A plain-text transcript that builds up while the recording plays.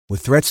With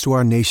threats to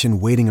our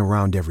nation waiting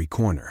around every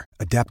corner,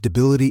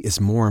 adaptability is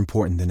more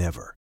important than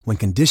ever. When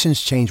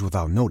conditions change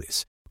without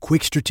notice,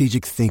 quick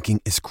strategic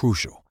thinking is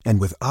crucial.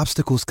 And with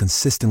obstacles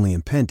consistently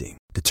impending,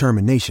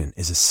 determination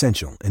is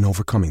essential in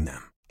overcoming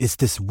them. It's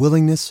this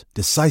willingness,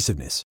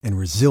 decisiveness, and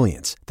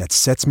resilience that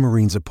sets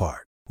Marines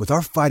apart. With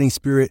our fighting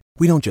spirit,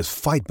 we don't just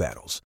fight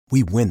battles,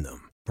 we win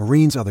them.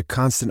 Marines are the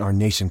constant our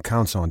nation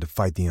counts on to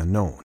fight the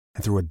unknown.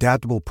 And through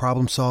adaptable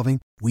problem solving,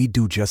 we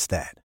do just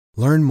that.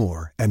 Learn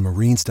more at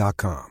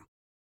marines.com.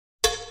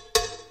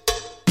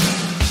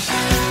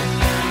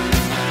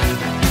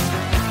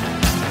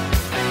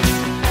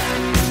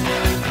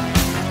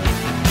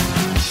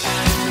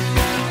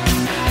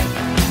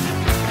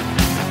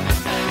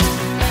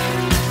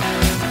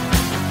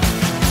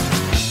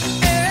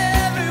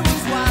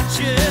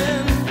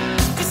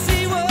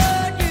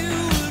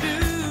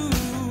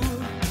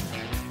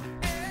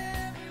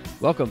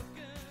 Welcome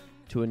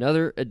to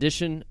another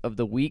edition of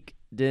the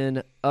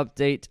WeekDen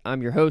Update.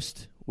 I'm your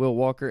host, Will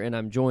Walker, and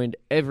I'm joined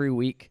every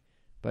week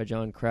by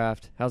John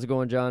Kraft. How's it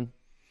going, John?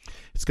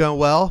 It's going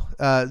well.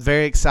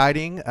 Very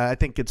exciting. I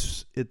think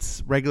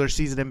it's regular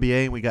season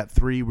NBA, and we got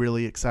 3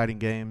 really exciting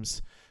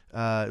games.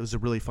 It was a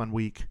really fun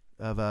week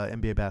of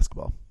NBA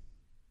basketball,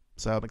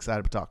 so I'm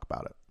excited to talk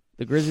about it.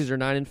 The Grizzlies are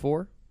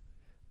 9-4.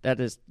 That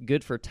is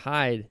good for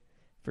tied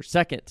for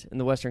second in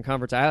the Western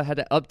Conference. I had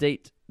to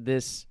update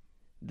this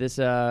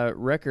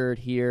record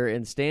here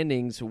in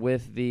standings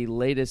with the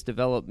latest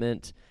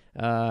development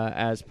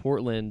as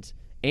Portland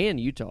and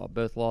Utah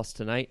both lost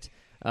tonight.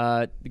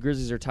 The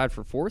Grizzlies are tied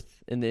for 4th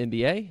in the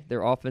NBA.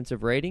 Their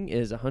offensive rating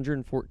is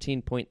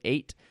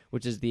 114.8,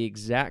 which is the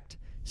exact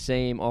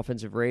same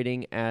offensive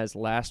rating as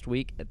last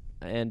week,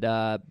 and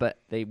but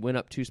they went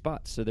up 2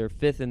 spots, so they're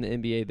 5th in the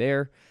NBA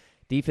there.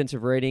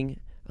 Defensive rating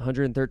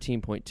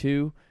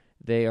 113.2.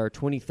 They are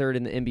 23rd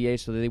in the NBA,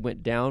 so they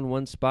went down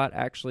 1 spot,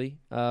 actually,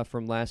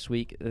 from last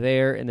week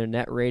there, and their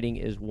net rating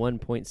is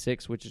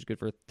 1.6, which is good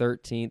for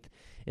 13th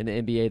in the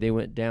NBA. They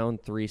went down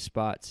 3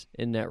 spots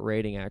in net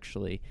rating,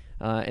 actually.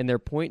 And their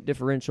point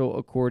differential,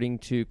 according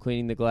to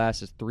Cleaning the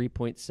Glass, is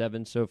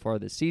 3.7 so far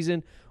this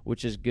season,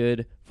 which is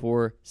good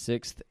for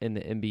 6th in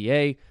the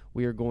NBA.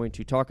 We are going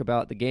to talk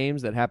about the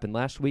games that happened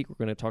last week. We're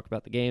going to talk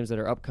about the games that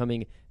are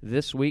upcoming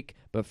this week.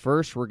 But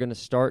first, we're going to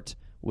start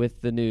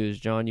with the news.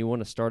 John, you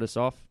want to start us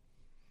off?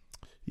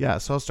 Yeah,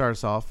 so I'll start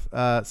us off.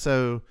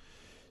 So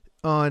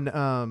on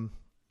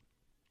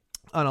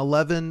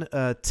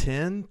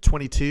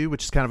 11/10/22,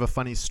 which is kind of a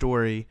funny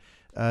story,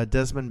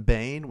 Desmond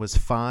Bane was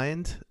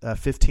fined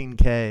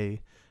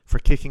 $15K for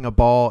kicking a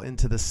ball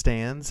into the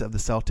stands of the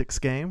Celtics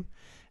game.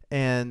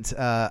 And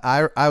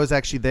I was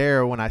actually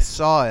there when I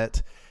saw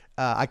it.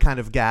 I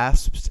kind of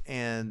gasped,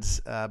 and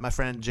my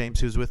friend James,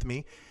 who was with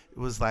me,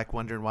 was like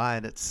wondering why.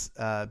 And it's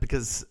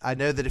because I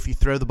know that if you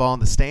throw the ball in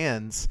the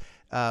stands,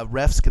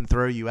 refs can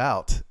throw you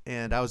out,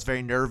 and I was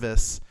very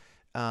nervous.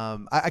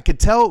 I could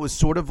tell it was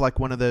sort of like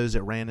one of those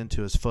that ran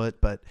into his foot,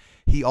 but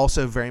he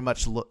also very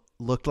much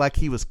looked like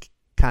he was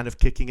kind of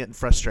kicking it in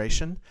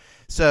frustration.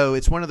 So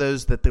it's one of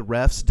those that the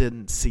refs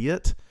didn't see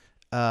it,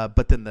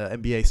 but then the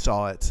NBA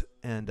saw it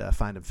and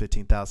fined him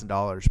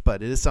 $15,000.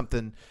 But it is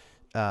something.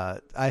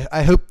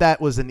 I hope that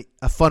was a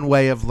fun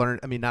way of learning.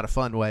 I mean, not a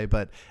fun way,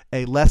 but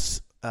a less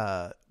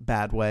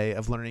bad way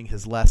of learning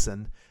his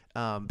lesson.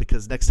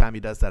 Because next time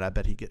he does that, I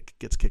bet he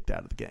gets kicked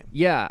out of the game.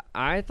 Yeah,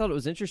 I thought it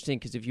was interesting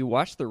because if you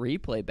watch the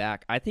replay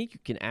back, I think you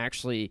can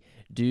actually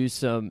do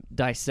some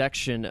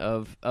dissection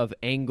of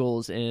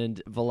angles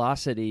and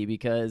velocity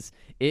because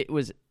it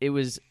was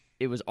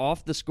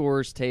off the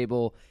scorer's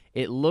table.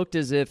 It looked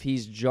as if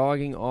he's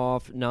jogging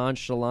off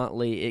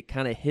nonchalantly. It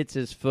kind of hits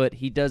his foot.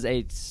 He does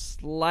a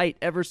slight,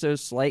 ever so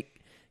slight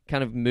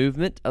kind of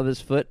movement of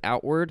his foot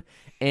outward,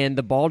 and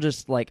the ball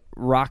just like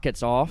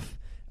rockets off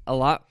a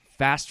lot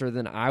faster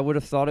than I would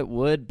have thought it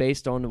would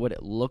based on what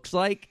it looks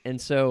like.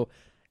 And so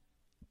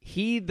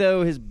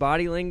though his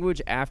body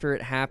language after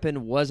it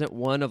happened wasn't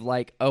one of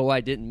like, oh,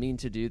 I didn't mean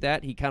to do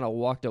that. He kind of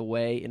walked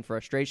away in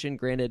frustration.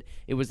 Granted,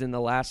 it was in the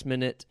last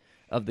minute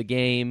of the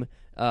game.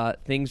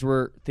 Things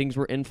were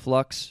in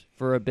flux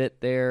for a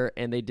bit there,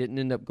 and they didn't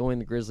end up going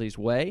the Grizzlies'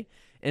 way.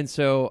 And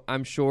so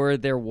I'm sure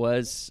there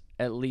was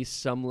at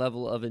least some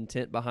level of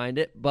intent behind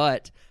it.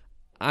 But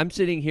I'm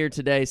sitting here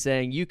today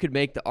saying you could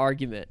make the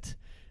argument,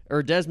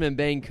 or Desmond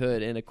Bane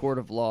could in a court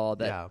of law,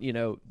 that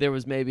there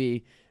was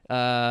maybe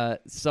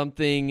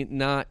something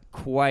not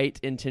quite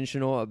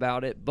intentional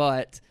about it,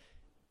 but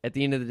at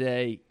the end of the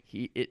day,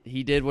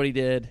 he did what he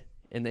did,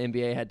 and the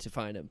NBA had to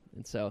fine him,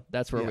 and so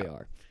that's where we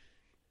are.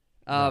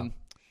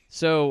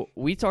 So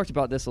we talked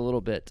about this a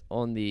little bit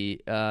on the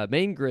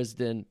main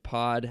Grizzden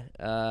pod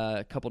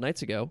a couple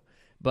nights ago,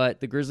 but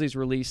the Grizzlies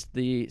released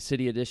the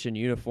City Edition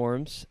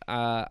uniforms.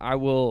 I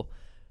will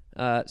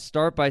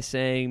start by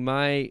saying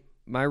my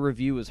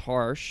review was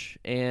harsh,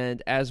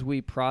 and as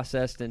we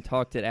processed and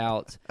talked it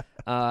out,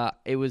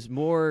 it was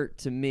more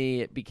to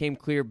me, it became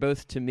clear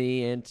both to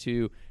me and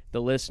to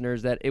the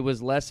listeners that it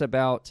was less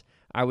about,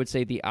 I would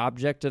say, the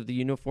object of the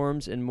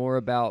uniforms and more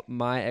about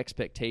my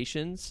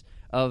expectations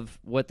of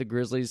what the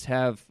Grizzlies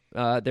have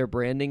their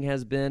branding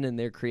has been and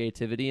their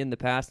creativity in the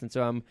past, and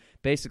so I'm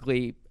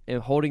basically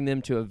holding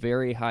them to a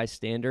very high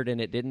standard, and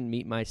it didn't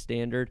meet my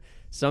standard.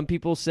 Some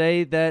people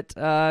say that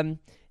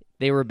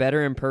they were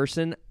better in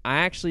person. I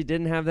actually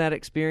didn't have that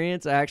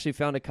experience. I actually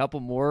found a couple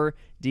more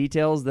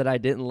details that I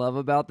didn't love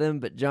about them.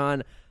 But,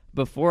 John,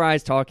 before I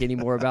talk any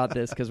more about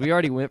this, because we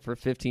already went for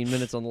 15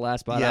 minutes on the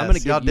last spot, I'm going to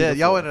give y'all you did. the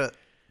Y'all floor. went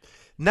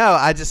No,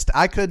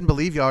 I couldn't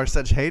believe y'all are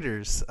such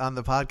haters on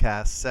the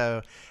podcast.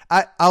 So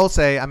I will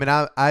say, I mean,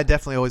 I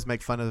definitely always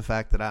make fun of the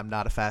fact that I'm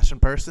not a fashion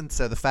person.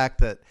 So the fact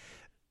that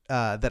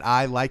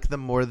I like them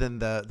more than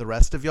the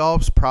rest of y'all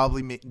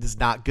is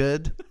not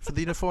good for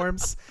the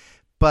uniforms.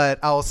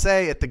 But I will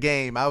say at the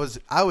game, I was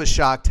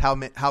shocked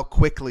how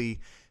quickly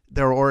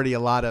there were already a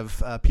lot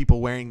of people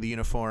wearing the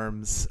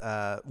uniforms,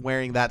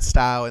 wearing that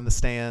style in the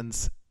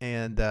stands,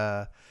 and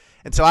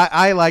so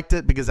I liked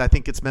it because I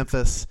think it's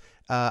Memphis.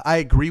 I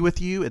agree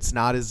with you; it's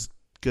not as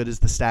good as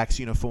the Stax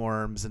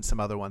uniforms and some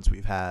other ones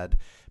we've had,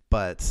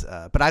 but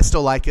I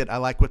still like it. I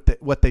like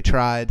what they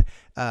tried,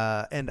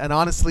 and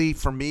honestly,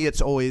 for me,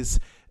 it's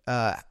always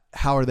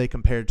how are they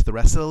compared to the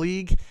rest of the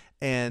league.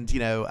 And,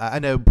 I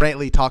know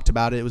Brantley talked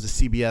about it. It was a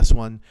CBS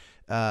one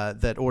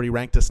that already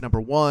ranked us number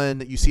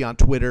one. You see on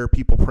Twitter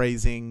people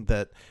praising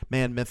that,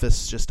 man,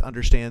 Memphis just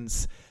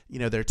understands,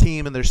 their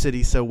team and their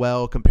city so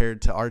well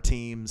compared to our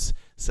teams.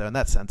 So in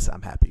that sense,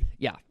 I'm happy.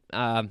 Yeah.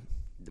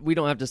 We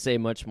don't have to say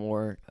much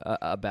more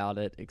about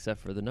it, except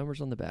for the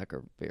numbers on the back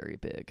are very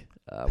big.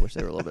 I wish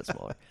they were a little bit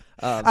smaller.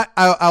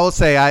 I will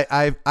say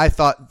I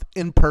thought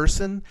in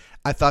person,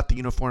 I thought the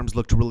uniforms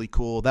looked really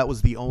cool. That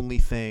was the only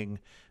thing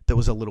that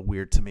was a little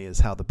weird to me is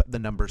how the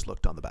numbers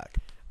looked on the back.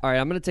 All right,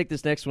 I'm going to take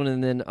this next one,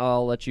 and then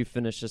I'll let you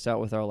finish this out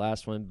with our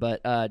last one.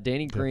 But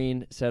Danny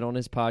Green said on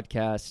his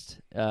podcast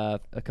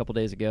a couple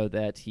days ago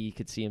that he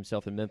could see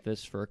himself in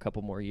Memphis for a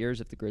couple more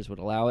years if the Grizz would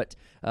allow it.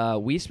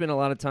 We spent a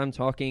lot of time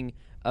talking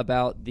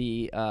about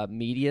the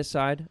media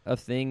side of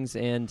things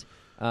and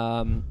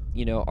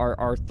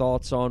our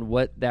thoughts on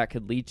what that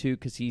could lead to,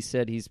 because he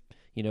said he's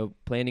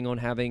planning on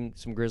having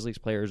some Grizzlies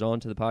players on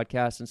to the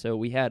podcast. And so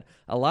we had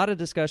a lot of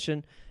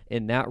discussion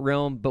in that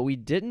realm, but we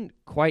didn't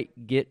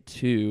quite get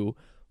to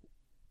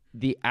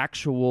the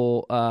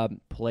actual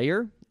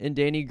player in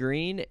Danny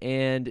Green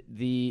and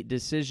the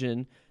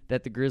decision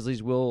that the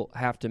Grizzlies will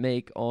have to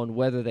make on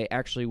whether they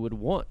actually would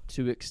want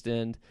to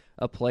extend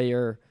a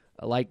player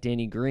like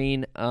Danny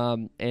Green.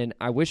 And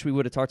I wish we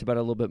would have talked about it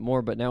a little bit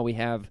more, but now we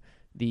have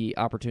the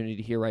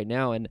opportunity here right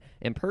now. And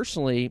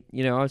personally,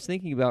 I was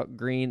thinking about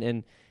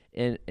Green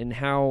and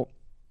how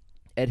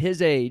at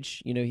his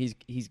age,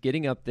 he's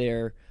getting up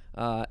there.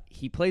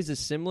 He plays a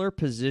similar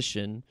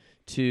position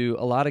to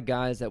a lot of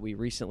guys that we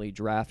recently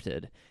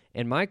drafted.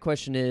 And my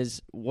question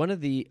is, one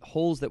of the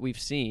holes that we've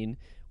seen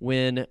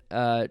when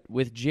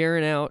with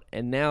Jaren out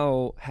and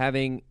now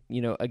having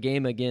a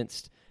game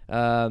against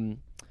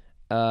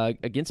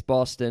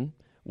Boston,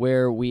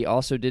 where we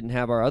also didn't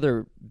have our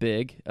other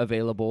big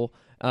available,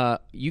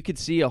 you could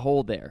see a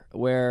hole there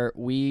where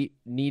we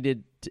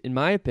needed, in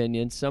my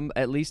opinion,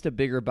 at least a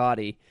bigger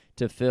body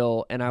to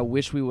fill, and I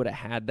wish we would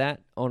have had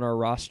that on our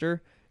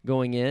roster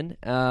going in.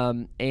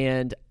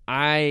 And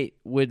I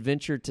would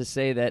venture to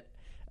say that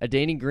a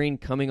Danny Green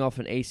coming off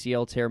an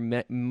ACL tear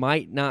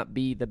might not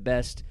be the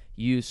best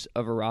use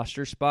of a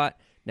roster spot.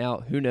 Now,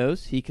 who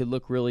knows? He could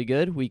look really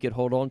good. We could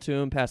hold on to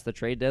him past the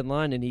trade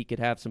deadline, and he could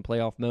have some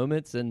playoff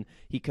moments, and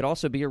he could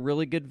also be a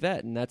really good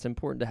vet, and that's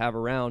important to have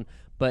around.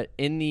 But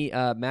in the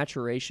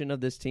maturation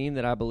of this team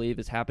that I believe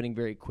is happening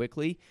very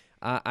quickly,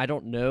 I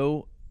don't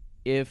know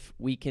if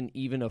we can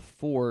even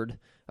afford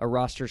a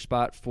roster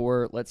spot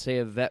for, let's say,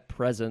 a vet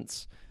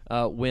presence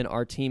when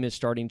our team is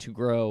starting to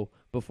grow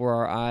before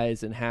our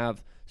eyes and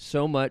have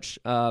so much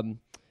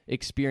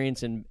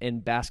experience in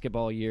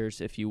basketball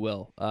years, if you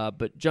will.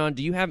 But, John,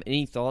 do you have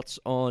any thoughts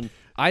on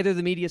either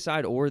the media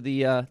side or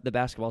the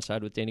basketball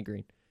side with Danny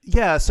Green?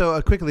 Yeah,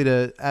 so quickly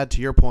to add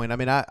to your point, I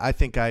mean, I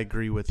think I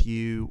agree with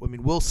you. I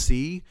mean, we'll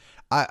see.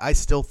 I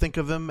still think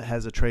of him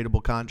as a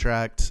tradable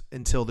contract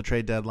until the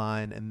trade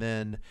deadline, and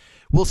then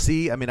we'll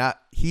see. I mean,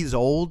 he's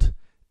old,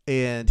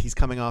 and he's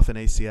coming off an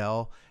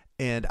ACL,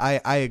 and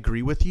I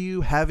agree with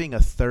you. Having a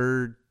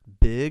third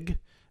big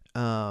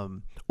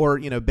or,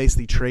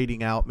 basically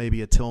trading out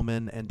maybe a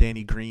Tillman and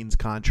Danny Green's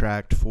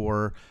contract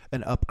for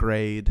an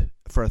upgrade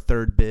for a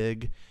third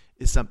big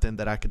is something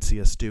that I could see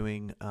us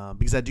doing,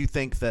 because I do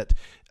think that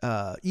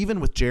even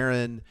with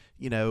Jaren,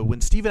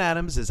 when Steven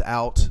Adams is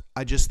out,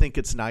 I just think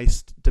it's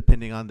nice,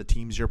 depending on the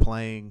teams you're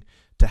playing,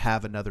 to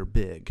have another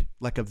big,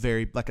 like a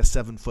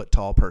 7-foot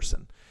tall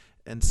person.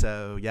 And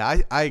so,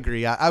 yeah, I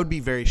agree. I would be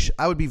very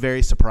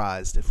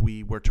surprised if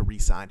we were to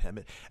re-sign him.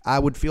 I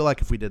would feel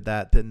like if we did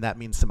that, then that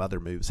means some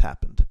other moves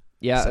happened.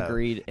 Yeah, so,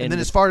 agreed. And then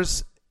as far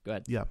as go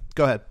ahead. Yeah,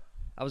 go ahead.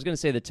 I was going to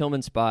say the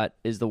Tillman spot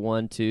is the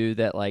one too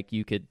that like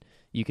you could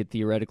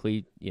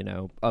theoretically,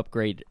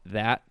 upgrade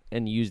that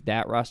and use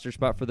that roster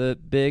spot for the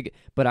big.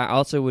 But I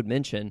also would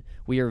mention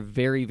we are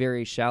very,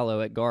 very shallow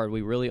at guard.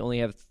 We really only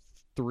have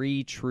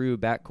 3 true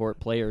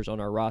backcourt players on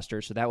our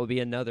roster, so that would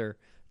be another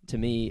to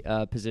me,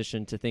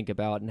 position to think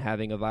about and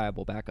having a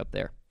viable backup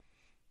there.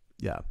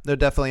 Yeah, no,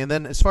 definitely. And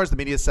then as far as the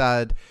media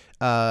side,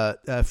 for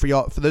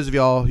those of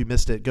y'all who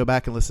missed it, go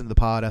back and listen to the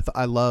pod.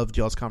 I loved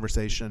y'all's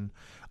conversation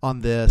on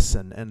this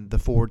and the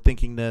forward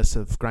thinkingness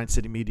of Grind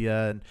City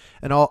Media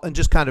and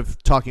just kind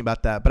of talking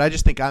about that. But I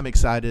just think I'm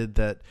excited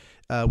that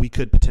we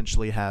could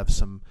potentially have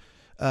some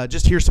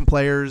just hear some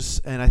players.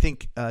 And I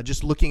think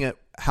just looking at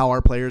how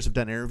our players have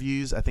done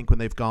interviews, I think when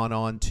they've gone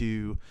on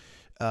to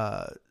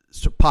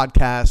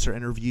podcasts or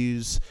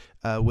interviews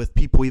with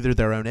people either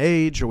their own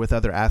age or with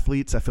other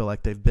athletes, I feel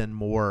like they've been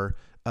more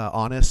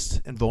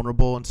honest and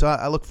vulnerable. And so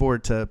I look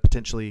forward to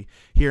potentially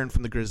hearing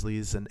from the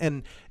Grizzlies.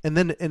 And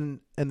then the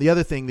only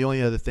other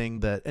thing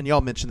that, and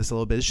y'all mentioned this a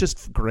little bit, it's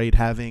just great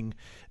having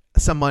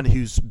someone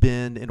who's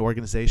been in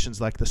organizations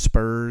like the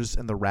Spurs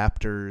and the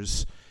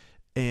Raptors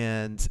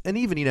and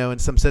even, in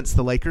some sense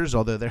the Lakers,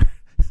 although they're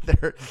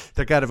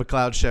kind of a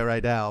cloud show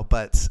right now,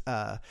 but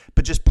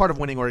just part of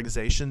winning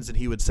organizations. And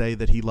he would say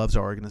that he loves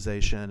our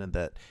organization and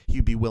that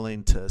he'd be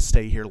willing to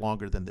stay here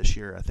longer than this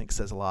year. I think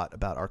says a lot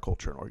about our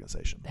culture and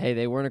organization. Hey,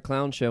 they weren't a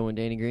clown show when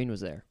Danny Green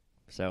was there,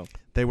 so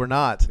they were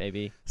not.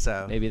 Maybe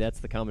that's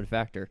the common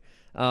factor.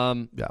 Yeah.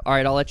 All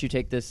right, I'll let you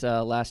take this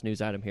last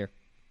news item here.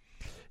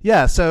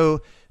 Yeah. So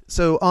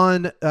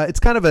on it's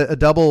kind of a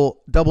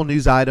double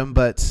news item,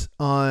 but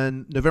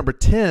on November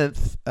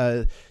 10th.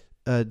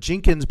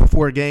 Jenkins,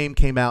 before a game,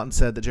 came out and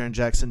said that Jaren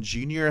Jackson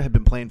Jr. had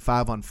been playing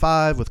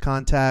 5-on-5 with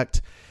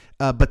contact,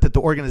 but that the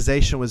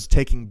organization was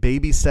taking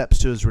baby steps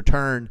to his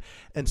return.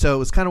 And so it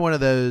was kind of one of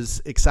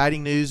those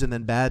exciting news and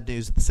then bad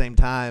news at the same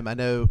time. I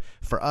know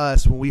for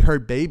us, when we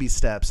heard baby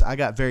steps, I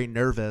got very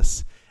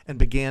nervous and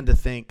began to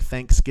think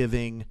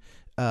Thanksgiving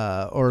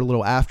or a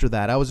little after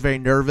that. I was very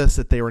nervous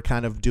that they were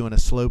kind of doing a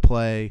slow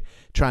play,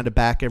 trying to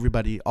back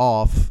everybody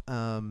off,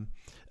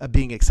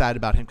 being excited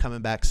about him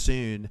coming back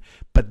soon.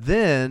 But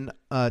then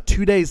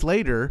 2 days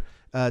later,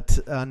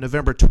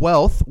 November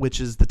 12th,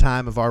 which is the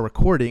time of our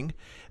recording,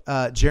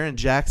 Jaren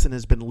Jackson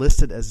has been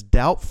listed as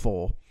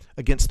doubtful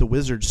against the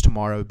Wizards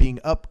tomorrow, being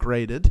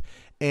upgraded.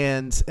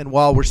 And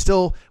while we're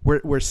still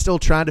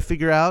trying to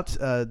figure out,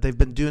 they've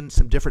been doing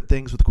some different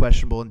things with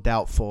questionable and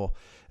doubtful.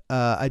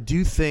 I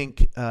do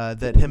think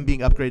that him being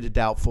upgraded to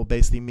doubtful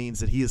basically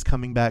means that he is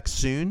coming back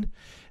soon.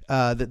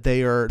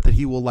 That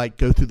he will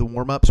go through the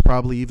warm-ups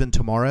probably even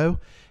tomorrow,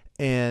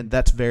 and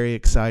that's very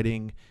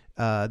exciting.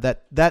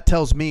 That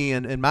tells me,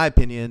 and in my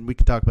opinion, we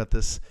can talk about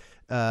this.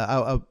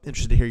 I'm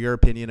interested to hear your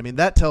opinion. I mean,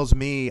 that tells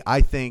me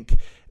I think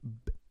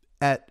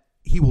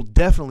he will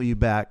definitely be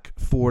back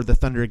for the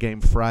Thunder game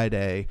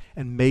Friday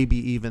and maybe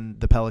even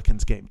the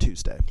Pelicans game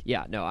Tuesday.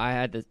 Yeah,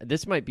 no,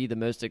 this might be the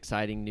most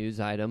exciting news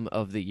item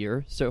of the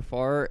year so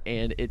far,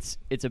 and it's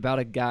about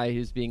a guy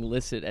who's being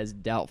listed as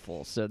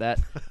doubtful. So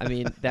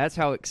that's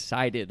how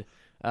excited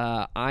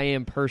I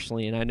am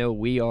personally, and I know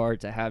we are,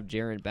 to have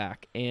Jaren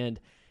back. And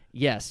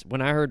yes,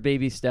 when I heard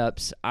baby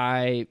steps,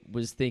 I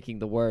was thinking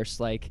the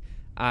worst.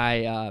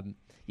 I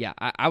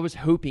was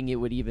hoping it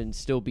would even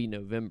still be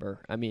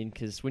November. I mean,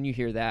 because when you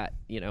hear that,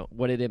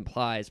 what it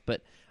implies.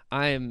 But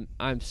I'm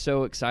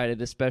so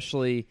excited,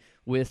 especially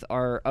with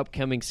our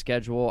upcoming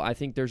schedule. I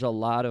think there's a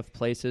lot of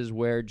places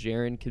where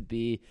Jaren could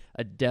be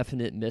a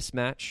definite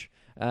mismatch,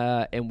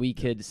 and we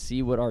could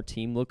see what our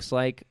team looks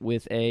like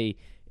with a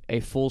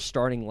full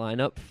starting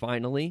lineup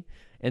finally.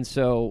 And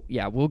so,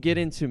 yeah, we'll get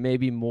into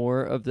maybe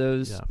more of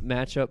those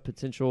matchup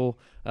potential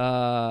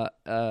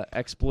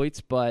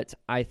exploits, but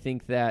I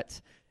think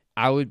that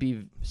I would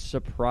be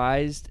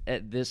surprised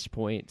at this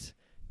point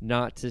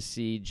not to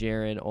see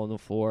Jaren on the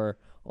floor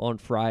on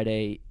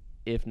Friday,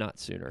 if not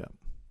sooner.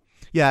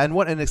 Yeah, and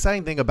what an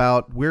exciting thing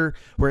about we're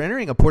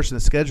entering a portion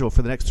of the schedule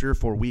for the next 3 or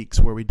 4 weeks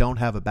where we don't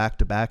have a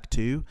back-to-back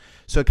too.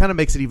 So it kind of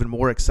makes it even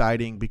more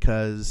exciting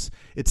because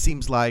it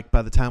seems like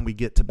by the time we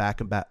get to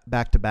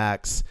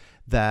back-to-backs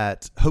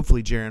that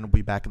hopefully Jaren will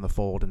be back in the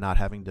fold and not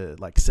having to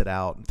sit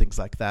out and things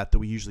like that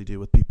we usually do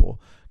with people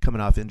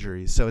coming off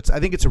injuries. So I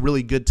think it's a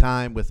really good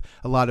time with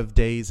a lot of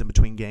days in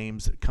between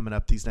games coming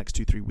up these next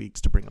 2-3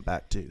 weeks to bring them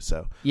back too.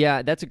 So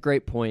yeah, that's a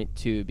great point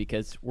too,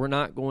 because we're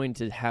not going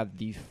to have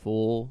the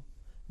full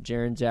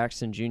Jaren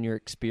Jackson Jr.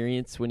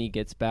 experience when he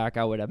gets back.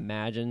 I would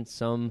imagine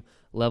some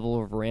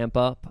level of ramp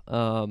up.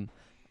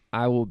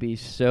 I will be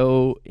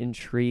so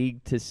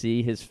intrigued to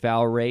see his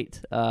foul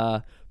rate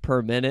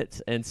per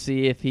minute and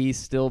see if he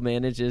still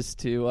manages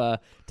to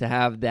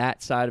have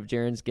that side of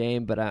Jaren's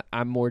game. But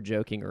I'm more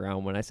joking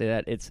around when I say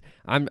that.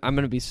 I'm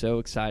going to be so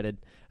excited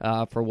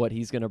for what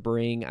he's going to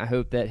bring. I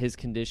hope that his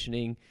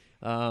conditioning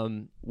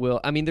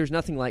there's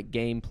nothing like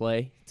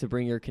gameplay to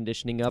bring your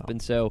conditioning up,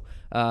 and so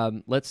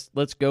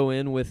let's go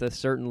in with a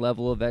certain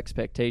level of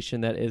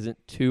expectation that isn't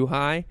too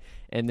high,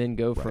 and then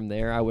go from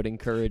there. I would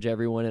encourage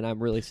everyone, and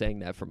I'm really saying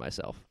that for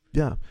myself.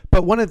 Yeah,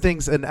 but one of the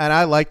things, and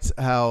I liked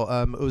how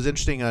it was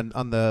interesting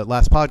on the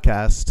last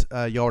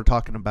podcast, y'all were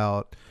talking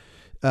about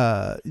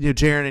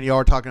Jaren, and y'all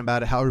were talking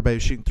about how everybody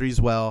was shooting threes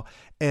well,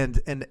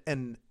 and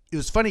it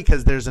was funny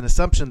because there's an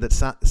assumption that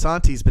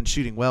Santi's been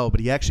shooting well, but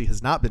he actually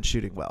has not been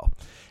shooting well.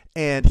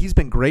 And he's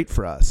been great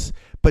for us.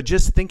 But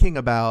just thinking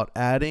about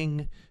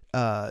adding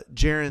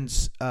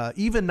Jaren's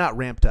even not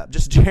ramped up,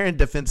 just Jaren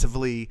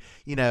defensively,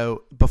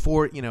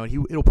 before,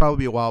 it'll probably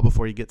be a while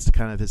before he gets to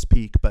kind of his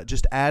peak, but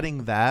just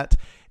adding that.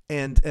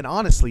 And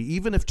honestly,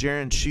 even if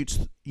Jaren shoots,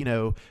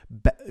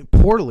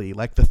 poorly,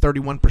 like the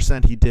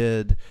 31% he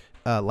did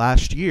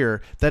last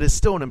year, that is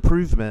still an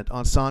improvement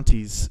on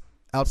Santi's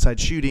outside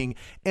shooting.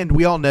 And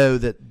we all know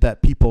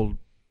that people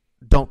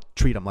don't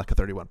treat him like a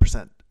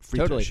 31%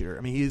 free throw shooter.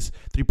 I mean, he's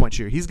 3-point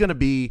shooter. He's going to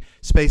be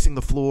spacing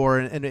the floor,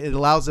 and it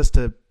allows us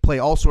to play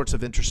all sorts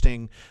of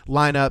interesting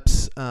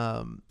lineups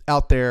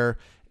out there.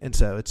 And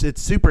so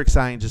it's super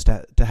exciting just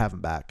to have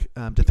him back,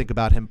 to think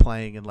about him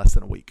playing in less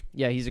than a week.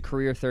 Yeah, he's a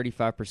career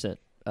 35%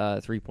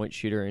 3-point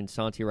shooter, and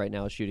Santi right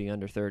now is shooting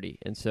under 30.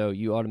 And so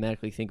you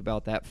automatically think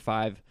about that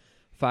 5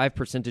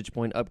 percentage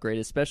point upgrade,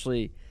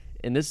 especially,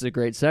 and this is a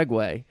great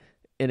segue,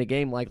 in a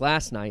game like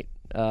last night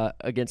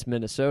against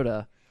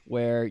Minnesota,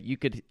 where you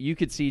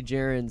could see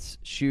Jaren's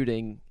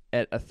shooting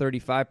at a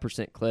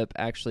 35% clip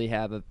actually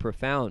have a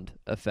profound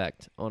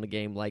effect on a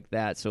game like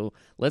that. So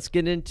let's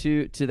get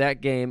into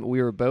that game.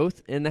 We were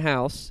both in the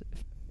house,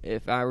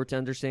 if I were to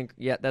understand.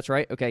 Yeah, that's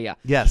right. Okay, yeah.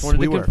 Yes, just wanted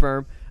we to were.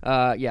 confirm.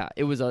 Yeah,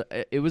 it was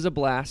a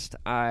blast.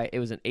 It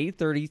was an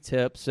 8:30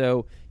 tip,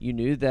 so you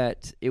knew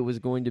that it was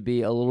going to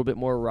be a little bit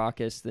more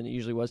raucous than it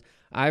usually was.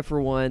 I,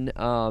 for one,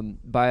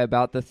 by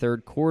about the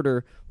third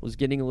quarter, was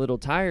getting a little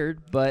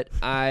tired, but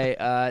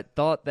I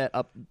thought that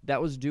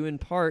that was due in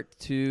part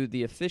to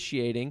the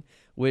officiating,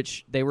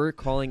 which they were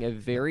calling a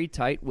very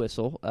tight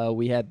whistle.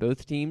 We had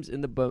both teams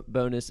in the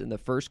bonus in the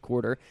first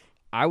quarter.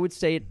 I would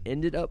say it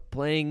ended up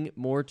playing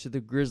more to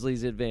the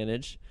Grizzlies'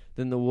 advantage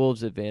than the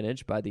Wolves'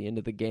 advantage by the end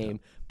of the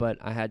game. But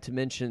I had to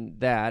mention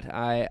that.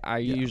 I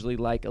usually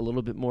like a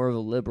little bit more of a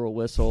liberal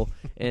whistle,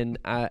 and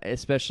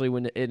especially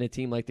when in a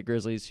team like the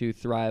Grizzlies who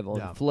thrive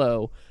on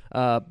flow.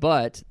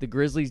 But the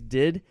Grizzlies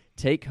did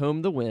take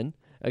home the win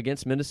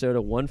against Minnesota,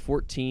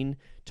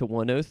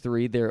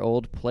 114-103, their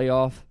old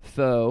playoff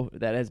foe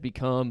that has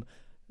become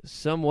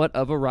somewhat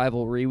of a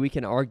rivalry. We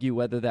can argue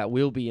whether that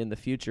will be in the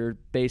future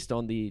based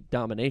on the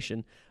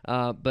domination.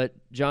 But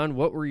John,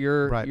 what were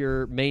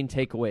your main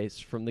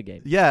takeaways from the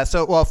game? Yeah.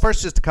 So, well,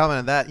 first, just to comment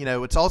on that,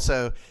 it's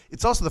also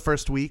the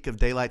first week of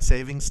daylight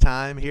savings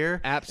time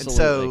here. Absolutely. And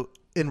so,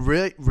 in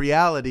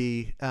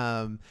reality,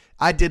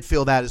 I did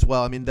feel that as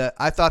well. I mean,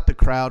 I thought the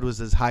crowd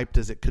was as hyped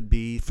as it could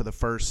be for the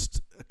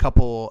first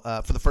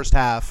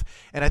half,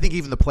 and I think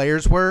even the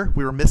players were.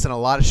 We were missing a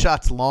lot of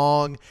shots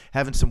long,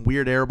 having some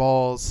weird air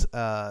balls.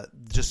 I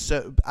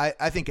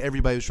think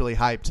everybody was really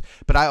hyped,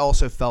 but I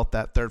also felt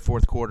that third,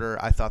 fourth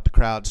quarter, I thought the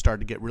crowd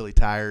started to get really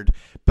tired,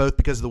 both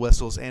because of the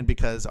whistles and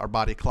because our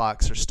body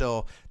clocks are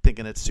still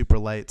thinking it's super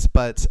late.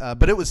 But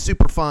it was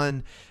super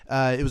fun.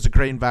 It was a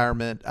great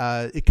environment.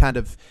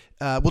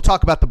 We'll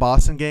talk about the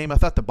Boston game. I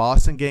thought the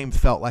Boston game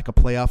felt like a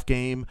playoff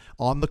game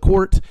on the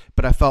court,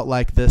 but I felt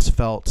like this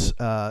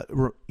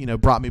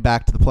brought me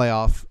back to the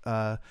playoff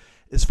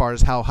as far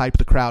as how hyped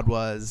the crowd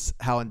was,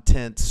 how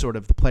intense sort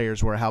of the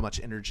players were, how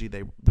much energy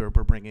they were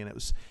bringing. It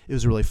was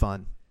really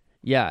fun.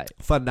 Yeah,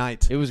 fun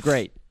night. It was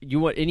great. You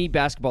want any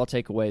basketball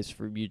takeaways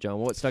from you, John?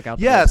 What stuck out?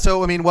 Yeah.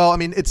 So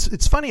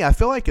it's funny. I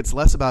feel like it's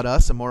less about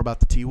us and more about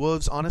the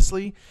T-Wolves.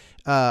 Honestly,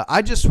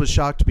 I just was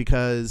shocked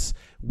because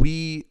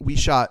we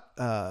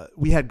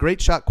had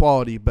great shot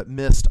quality, but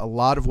missed a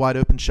lot of wide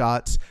open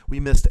shots. We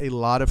missed a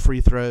lot of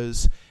free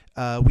throws.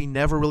 We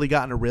never really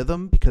got in a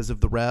rhythm because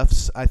of the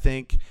refs. I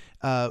think,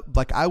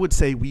 I would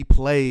say we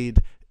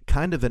played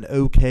kind of an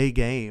okay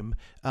game.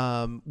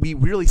 We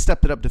really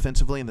stepped it up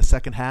defensively in the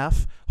second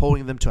half,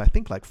 holding them to, I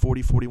think,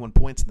 41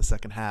 points in the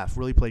second half.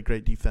 Really played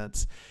great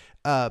defense.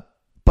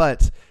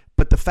 But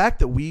the fact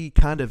that we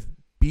kind of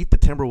beat the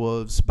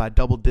Timberwolves by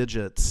double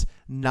digits,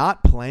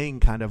 not playing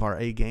kind of our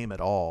A game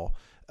at all,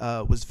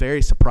 was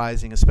very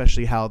surprising,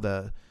 especially how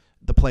the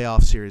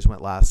playoff series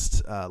went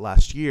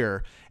last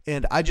year.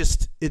 And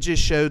it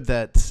just showed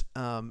that,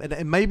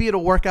 and maybe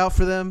it'll work out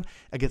for them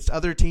against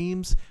other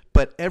teams,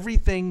 but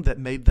everything that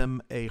made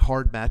them a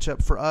hard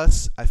matchup for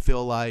us, I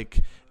feel like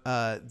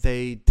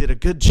they did a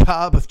good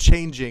job of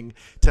changing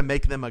to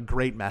make them a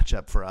great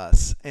matchup for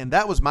us. And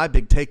that was my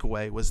big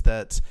takeaway, was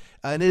that,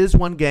 and it is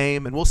one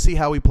game, and we'll see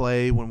how we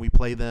play when we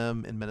play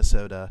them in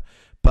Minnesota.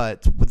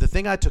 But the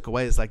thing I took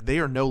away is they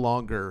are no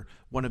longer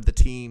one of the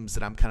teams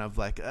that I'm kind of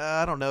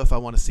I don't know if I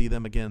want to see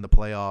them again in the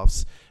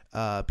playoffs,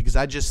 because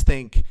I just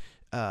think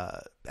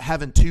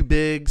having two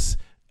bigs,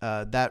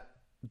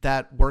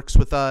 that works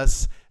with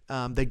us.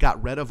 They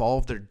got rid of all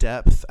of their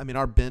depth. I mean,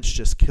 our bench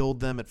just killed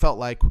them. It felt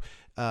like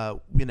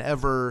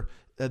whenever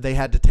they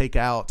had to take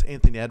out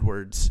Anthony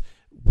Edwards,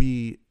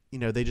 they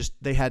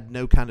had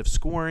no kind of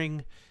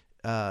scoring.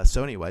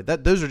 So anyway,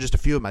 those are just a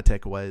few of my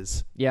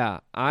takeaways.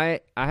 Yeah, I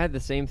had the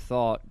same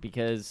thought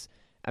because,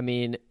 I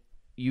mean,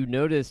 you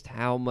noticed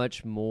how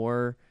much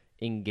more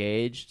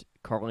engaged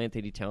Karl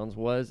Anthony Towns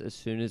was as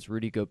soon as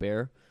Rudy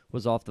Gobert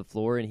was off the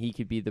floor, and he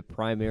could be the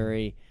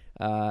primary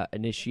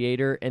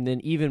initiator. And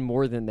then even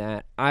more than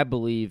that, I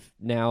believe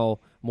now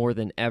more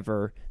than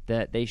ever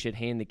that they should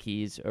hand the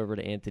keys over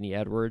to Anthony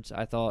Edwards.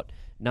 I thought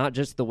not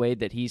just the way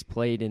that he's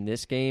played in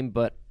this game,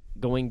 but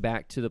going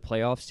back to the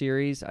playoff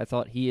series. I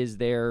thought he is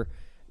there,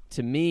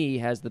 to me,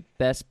 has the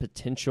best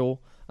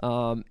potential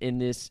in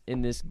this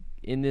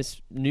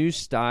new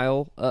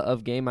style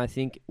of game. I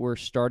think we're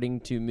starting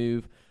to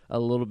move a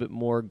little bit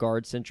more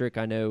guard-centric.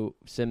 I know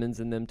Simmons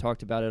and them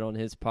talked about it on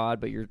his pod,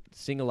 but you're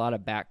seeing a lot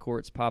of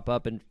backcourts pop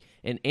up, and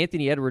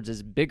Anthony Edwards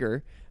is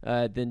bigger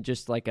than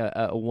just like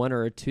a 1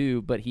 or a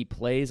 2, but he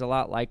plays a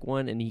lot like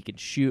one, and he can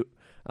shoot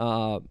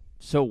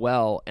so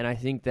well. And I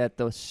think that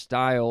the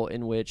style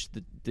in which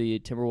the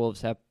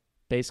Timberwolves have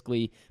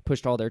basically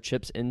pushed all their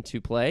chips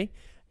into play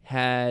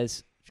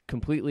has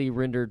completely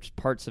rendered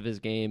parts of his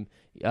game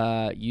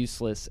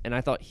useless. And I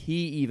thought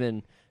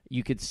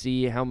you could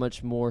see how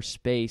much more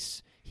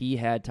space he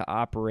had to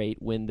operate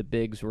when the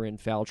bigs were in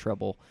foul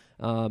trouble.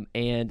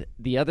 And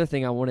the other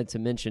thing I wanted to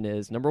mention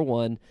is, number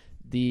one,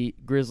 the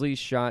Grizzlies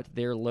shot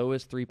their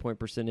lowest three-point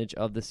percentage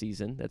of the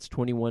season. That's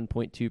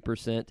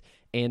 21.2%,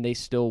 and they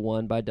still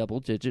won by double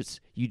digits.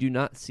 You do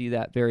not see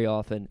that very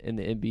often in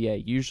the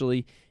NBA.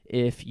 Usually,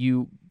 if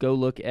you go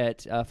look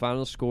at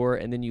final score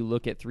and then you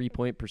look at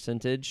three-point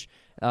percentage,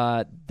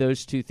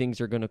 those two things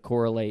are going to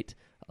correlate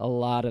a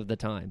lot of the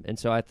time. And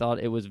so I thought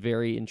it was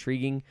very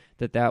intriguing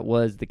that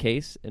was the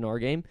case in our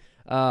game.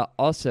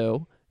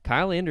 Also,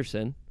 Kyle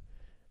Anderson,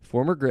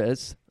 former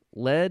Grizz,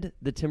 led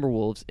the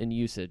Timberwolves in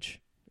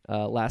usage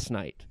last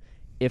night.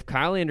 If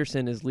Kyle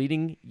Anderson is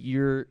leading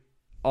your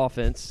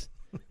offense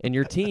and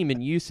your team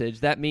in usage,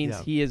 that means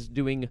he is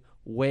doing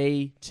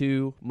way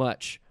too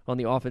much on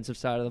the offensive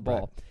side of the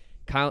ball.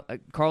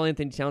 Right. Karl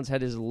Anthony Towns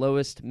had his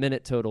lowest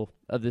minute total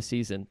of the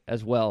season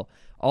as well.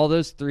 All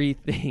those three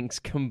things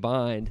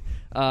combined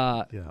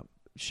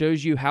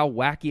shows you how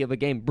wacky of a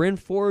game. Bryn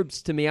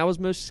Forbes, to me, I was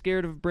most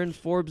scared of Bryn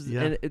Forbes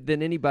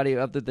than anybody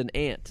other than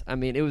Ant. I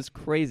mean, it was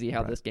crazy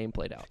how this game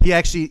played out. He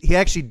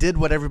actually did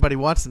what everybody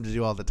wants him to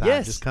do all the time.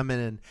 Yes. Just come in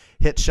and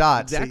hit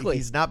shots. Exactly.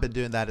 He's not been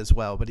doing that as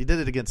well, but he did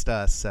it against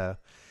us. So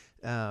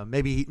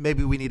maybe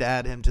we need to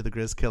add him to the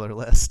Grizz killer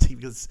list.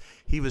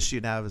 He was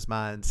shooting out of his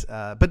mind.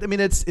 But I mean,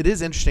 it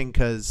is interesting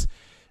because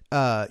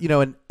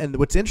and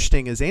what's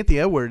interesting is Anthony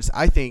Edwards,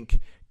 I think,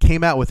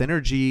 came out with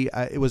energy.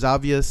 It was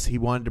obvious he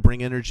wanted to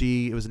bring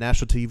energy. It was a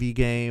national TV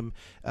game.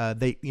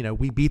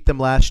 We beat them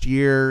last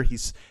year.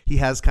 He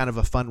has kind of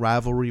a fun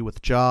rivalry with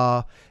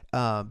Ja,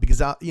 because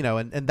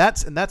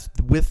that's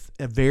with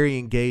a very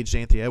engaged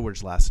Anthony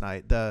Edwards last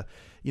night.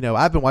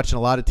 I've been watching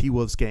a lot of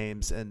T-Wolves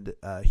games, and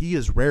he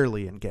is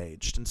rarely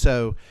engaged, and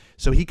so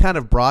he kind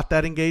of brought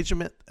that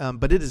engagement.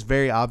 But it is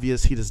very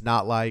obvious he does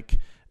not like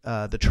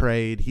the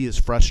trade. He is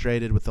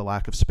frustrated with the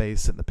lack of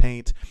space in the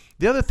paint.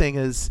 The other thing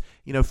is,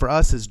 for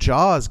us, is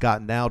Ja has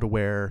gotten now to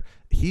where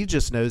he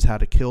just knows how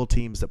to kill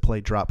teams that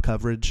play drop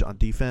coverage on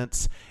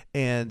defense.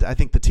 And I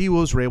think the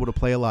T-Wolves were able to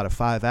play a lot of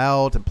 5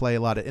 out and play a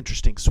lot of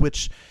interesting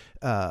switch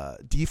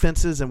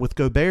defenses. And with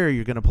Gobert,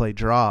 you're going to play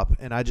drop.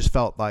 And I just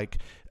felt like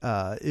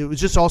it was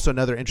just also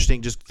another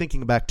interesting, just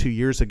thinking back 2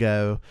 years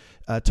ago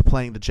to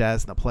playing the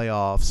Jazz in the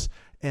playoffs,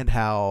 and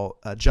how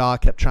Ja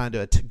kept trying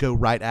to go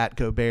right at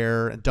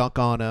Gobert and dunk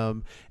on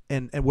him.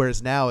 And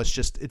whereas now it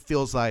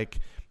feels like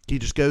he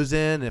just goes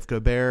in, and if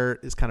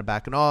Gobert is kind of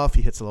backing off,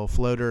 he hits a little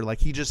floater. Like,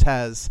 he just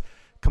has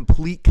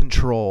complete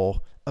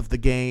control of the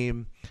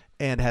game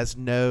and has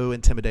no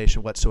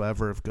intimidation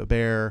whatsoever of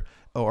Gobert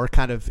or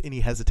kind of any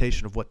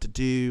hesitation of what to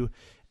do.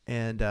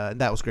 And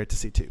that was great to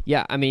see too.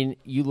 Yeah, I mean,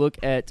 you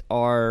look at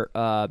our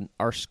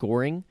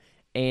scoring,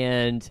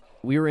 and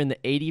we were in the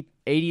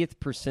 80th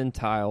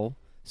percentile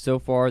so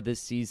far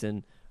this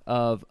season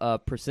of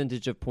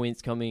percentage of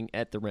points coming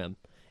at the rim.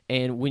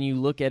 And when you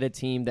look at a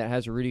team that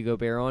has Rudy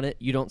Gobert on it,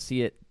 you don't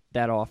see it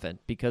that often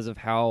because of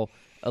how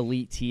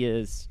elite he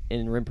is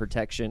in rim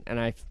protection. And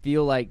I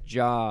feel like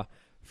Ja,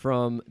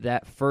 from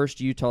that first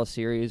Utah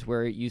series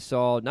where you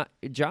saw,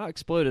 Ja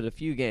exploded a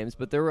few games,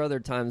 but there were other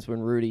times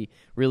when Rudy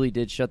really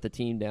did shut the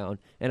team down.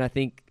 And I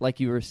think, like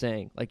you were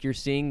saying, like, you're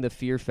seeing the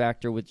fear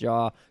factor with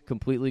Ja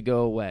completely go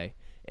away.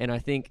 And I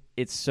think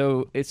it's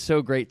so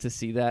great to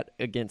see that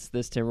against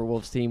this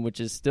Timberwolves team, which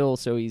is still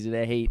so easy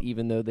to hate,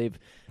 even though they've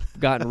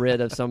gotten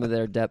rid of some of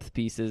their depth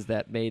pieces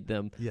that made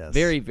them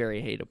very,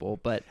 very hateable.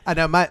 But I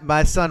know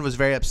my son was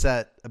very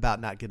upset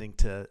about not getting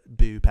to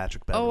boo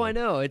Patrick Beverley. Oh, I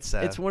know. It's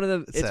one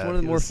of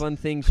the more fun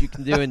things you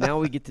can do, and now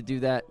we get to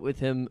do that with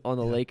him on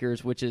the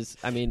Lakers, which is,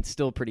 I mean,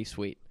 still pretty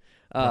sweet.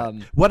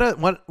 Right.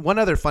 One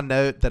other fun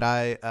note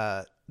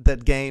that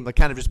that game, like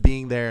kind of just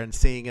being there and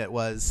seeing it,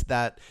 was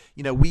that,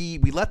 we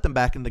let them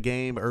back in the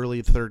game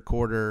early third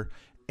quarter.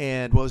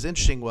 And what was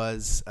interesting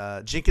was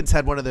Jenkins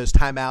had one of those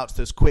timeouts,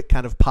 those quick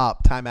kind of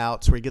pop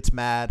timeouts where he gets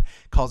mad,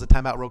 calls a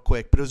timeout real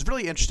quick. But it was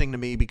really interesting to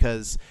me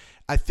because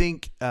I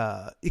think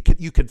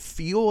you could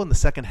feel in the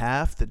second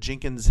half that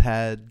Jenkins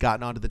had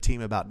gotten onto the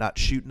team about not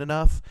shooting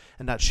enough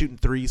and not shooting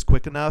threes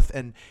quick enough.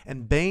 And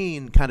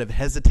Bane kind of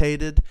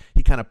hesitated.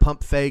 He kind of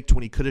pump faked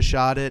when he could have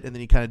shot it, and then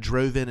he kind of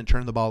drove in and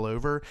turned the ball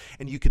over.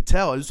 And you could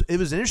tell it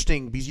was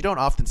interesting because you don't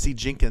often see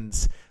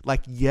Jenkins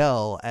like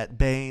yell at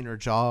Bane or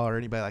Jaw or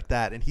anybody like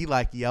that. And he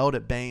like yelled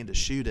at Bane to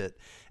shoot it.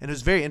 And it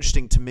was very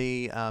interesting to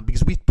me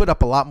because we put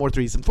up a lot more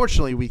threes.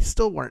 Unfortunately, we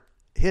still weren't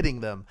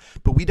hitting them,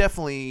 but we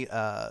definitely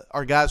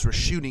our guys were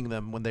shooting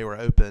them when they were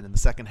open in the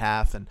second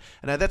half, and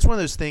that's one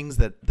of those things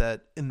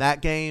that in that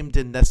game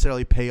didn't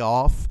necessarily pay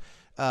off,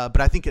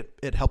 but I think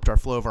it helped our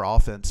flow of our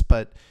offense,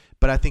 but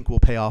I think will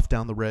pay off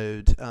down the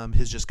road.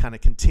 His just kind of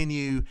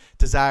continue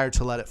desire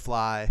to let it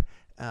fly.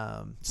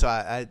 So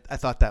I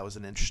thought that was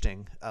an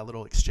interesting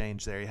little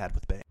exchange there he had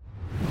with Bay.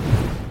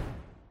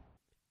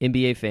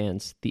 NBA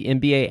fans, the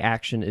NBA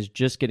action is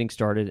just getting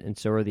started, and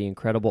so are the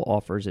incredible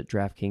offers at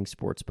DraftKings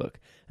Sportsbook,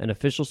 an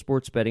official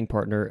sports betting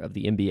partner of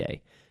the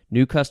NBA.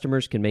 New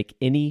customers can make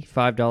any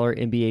 $5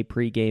 NBA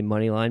pregame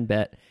moneyline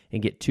bet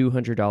and get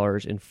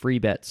 $200 in free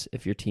bets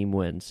if your team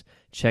wins.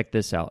 Check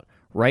this out.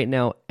 Right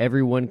now,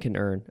 everyone can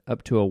earn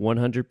up to a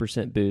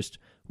 100% boost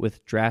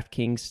with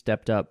DraftKings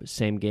stepped-up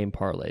same-game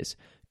parlays.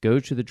 Go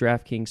to the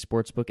DraftKings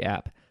Sportsbook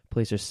app,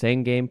 place a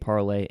same-game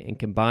parlay, and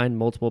combine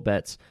multiple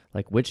bets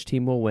like which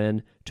team will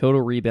win,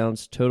 total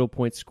rebounds, total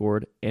points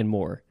scored, and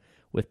more.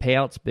 With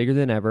payouts bigger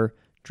than ever,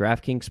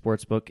 DraftKings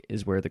Sportsbook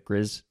is where the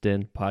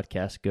WeekDen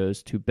podcast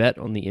goes to bet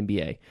on the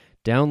NBA.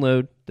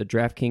 Download the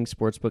DraftKings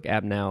Sportsbook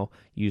app now,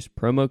 use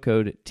promo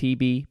code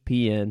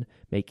TBPN,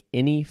 make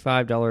any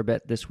 $5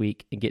 bet this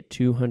week, and get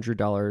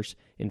 $200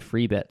 in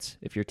free bets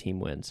if your team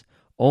wins.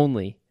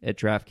 Only at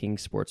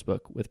DraftKings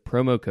Sportsbook with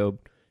promo code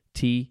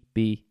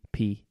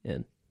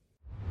TBPN.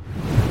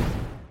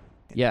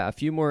 Yeah, a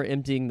few more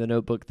emptying the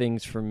notebook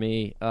things for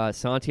me.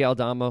 Santi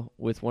Aldama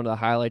with one of the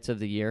highlights of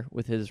the year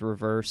with his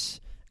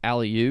reverse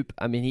alley-oop.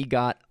 I mean, he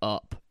got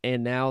up,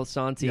 and now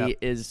Santi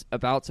is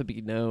about to be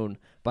known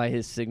by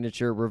his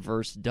signature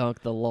reverse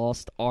dunk. The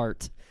lost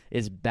art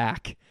is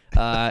back.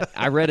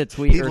 I read a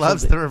tweet. He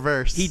loves the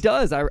reverse. He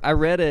does. I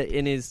read it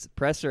in his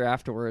presser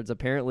afterwards.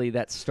 Apparently,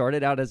 that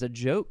started out as a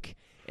joke,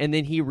 and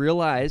then he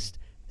realized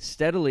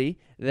steadily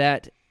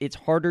that it's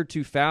harder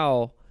to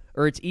foul,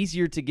 or it's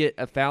easier to get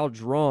a foul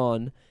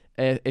drawn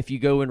if you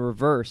go in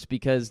reverse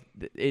because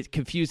it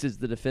confuses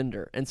the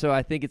defender. And so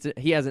I think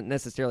he hasn't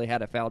necessarily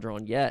had a foul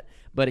drawn yet,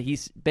 but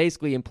he's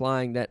basically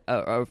implying that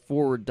a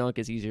forward dunk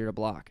is easier to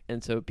block.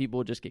 And so people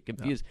will just get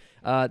confused.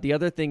 Yeah. The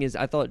other thing is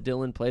I thought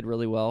Dylan played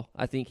really well.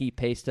 I think he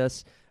paced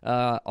us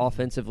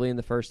offensively in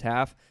the first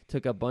half,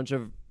 took a bunch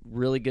of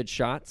really good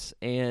shots,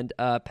 and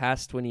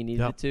passed when he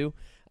needed to.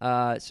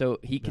 So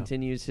he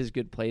continues his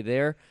good play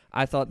there.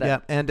 I thought that. Yeah,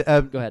 and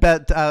go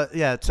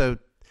ahead. So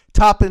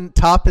top in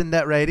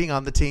net rating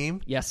on the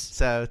team. Yes.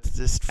 So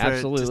just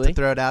to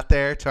throw it out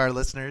there to our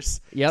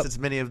listeners. Yep. Since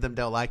many of them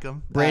don't like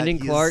him. Brandon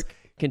Clark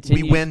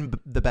continues. We win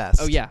the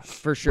best. Oh yeah,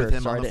 for sure.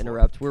 Sorry to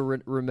interrupt. We're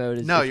remote.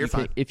 You're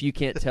fine. If you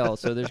can't tell,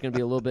 so there's going to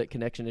be a little bit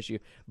connection issue.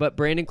 But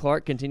Brandon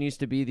Clark continues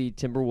to be the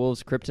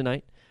Timberwolves'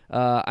 kryptonite.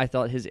 I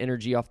thought his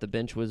energy off the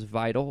bench was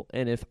vital,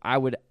 and if I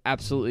would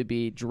absolutely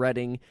be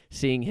dreading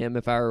seeing him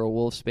if I were a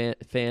Wolves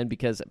fan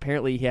because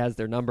apparently he has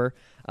their number.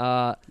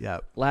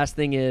 Last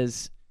thing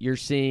is you're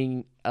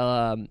seeing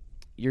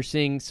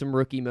some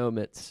rookie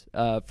moments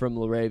from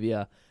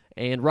LaRavia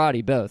and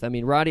Roddy both. I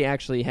mean, Roddy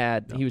actually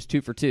he was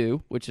 2 for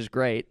 2, which is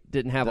great.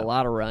 Didn't have a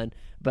lot of run,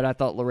 but I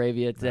thought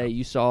LaRavia today,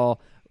 you saw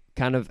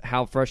kind of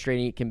how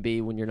frustrating it can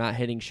be when you're not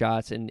hitting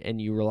shots and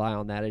you rely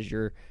on that as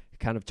your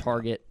kind of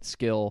target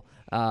skill.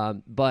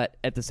 But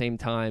at the same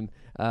time,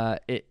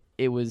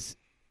 it was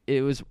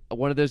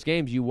one of those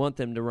games you want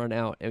them to run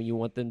out and you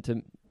want them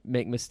to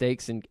make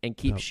mistakes and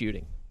keep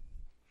shooting.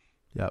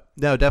 Yeah,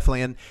 no,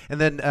 definitely. And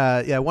then,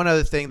 one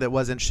other thing that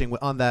was interesting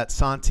on that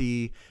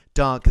Santi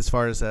dunk as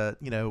far as a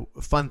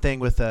fun thing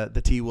with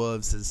the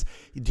T-Wolves is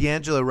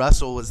D'Angelo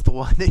Russell was the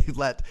one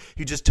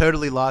who just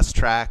totally lost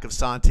track of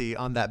Santi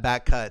on that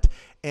back cut.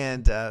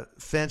 And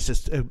Finch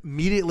just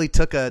immediately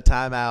took a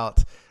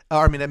timeout.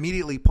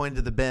 Immediately pointed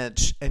to the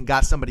bench and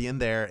got somebody in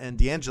there. And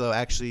D'Angelo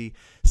actually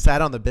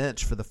sat on the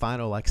bench for the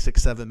final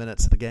 6-7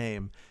 minutes of the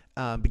game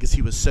because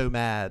he was so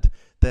mad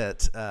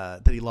that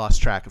he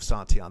lost track of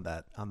Santi on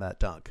that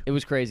dunk. It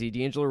was crazy.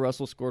 D'Angelo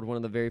Russell scored one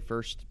of the very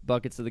first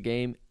buckets of the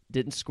game.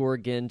 Didn't score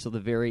again until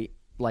the very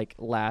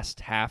last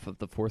half of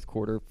the fourth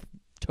quarter.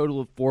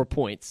 Total of 4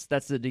 points.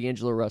 That's the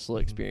D'Angelo Russell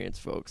experience,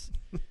 folks.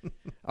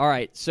 All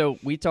right, so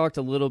we talked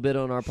a little bit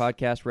on our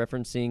podcast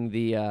referencing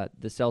the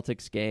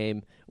Celtics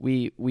game.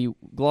 We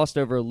glossed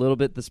over a little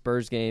bit the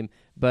Spurs game,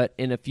 but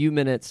in a few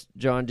minutes,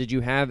 John, did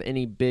you have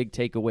any big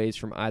takeaways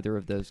from either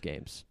of those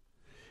games?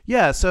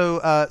 Yeah,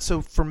 so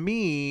for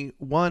me,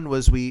 one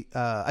was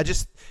I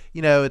just,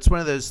 it's one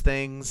of those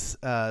things.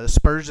 The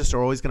Spurs just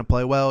are always going to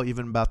play well,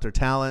 even about their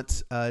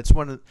talent. It's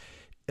one of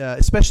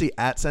especially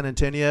at San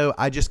Antonio,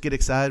 I just get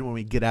excited when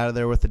we get out of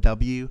there with a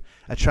W.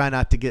 I try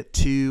not to get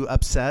too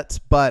upset,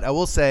 but I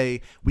will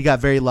say we got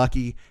very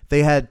lucky.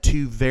 They had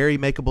 2 very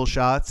makeable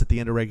shots at the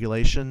end of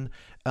regulation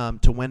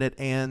to win it,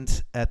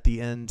 and at the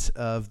end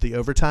of the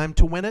overtime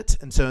to win it.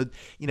 And so,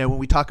 when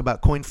we talk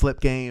about coin flip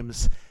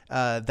games,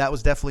 that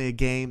was definitely a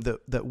game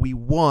that we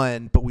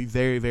won, but we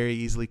very, very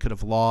easily could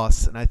have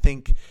lost. And I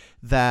think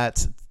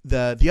that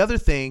the other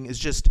thing is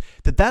just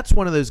that's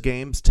one of those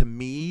games to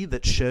me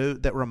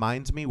that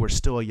reminds me we're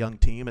still a young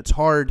team. It's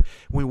hard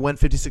when we won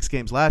 56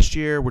 games last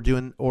year. We're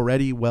doing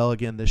already well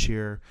again this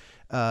year.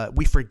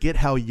 We forget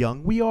how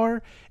young we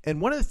are.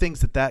 And one of the things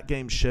that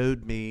game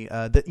showed me,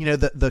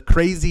 that the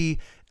crazy,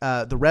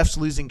 the refs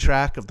losing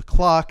track of the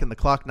clock and the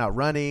clock not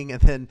running,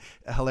 and then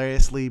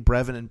hilariously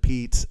Brevin and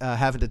Pete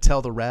having to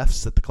tell the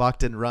refs that the clock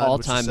didn't run,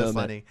 which is so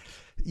funny.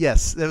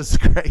 Yes, that was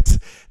great.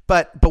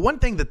 But one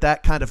thing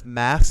that kind of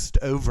masked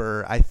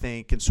over, I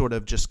think, and sort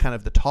of just kind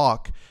of the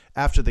talk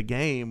after the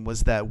game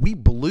was that we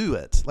blew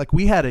it. Like,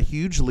 we had a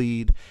huge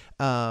lead,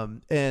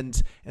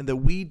 and that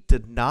we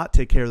did not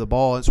take care of the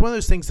ball. And it's one of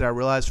those things that I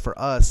realized for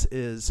us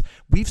is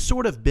we've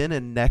sort of been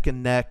in neck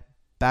and neck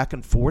back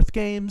and forth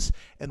games,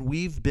 and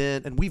we've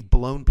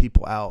blown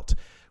people out.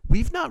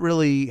 We've not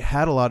really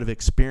had a lot of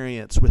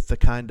experience with the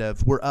kind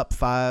of we're up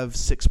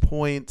 5-6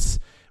 points.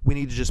 We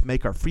need to just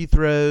make our free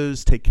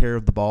throws, take care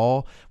of the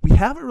ball. We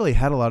haven't really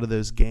had a lot of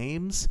those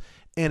games.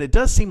 And it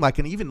does seem like,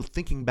 and even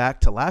thinking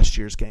back to last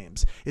year's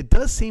games, it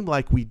does seem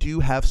like we do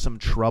have some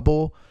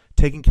trouble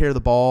taking care of the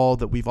ball,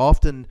 that we've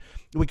often,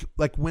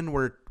 like when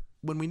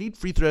we need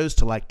free throws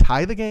to like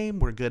tie the game,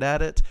 we're good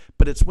at it.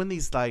 But it's when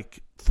these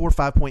like 4 or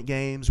 5 point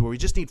games where we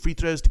just need free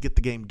throws to get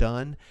the game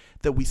done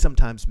that we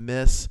sometimes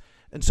miss.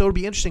 And so it'll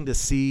be interesting to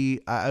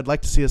see. I'd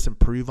like to see us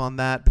improve on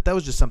that. But that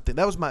was just something.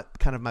 That was my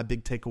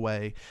big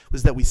takeaway,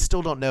 was that we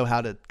still don't know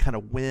how to kind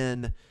of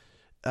win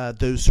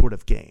those sort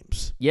of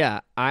games. Yeah,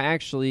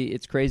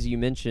 it's crazy you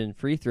mentioned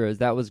free throws.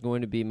 That was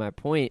going to be my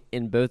point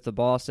in both the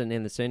Boston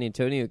and the San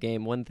Antonio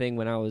game. One thing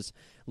when I was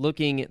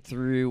looking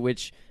through,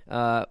 which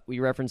we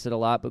reference it a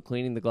lot, but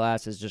cleaning the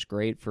glass is just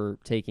great for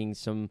taking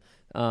some,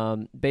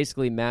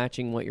 basically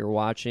matching what you're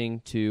watching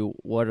to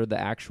what are the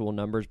actual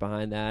numbers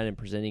behind that and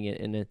presenting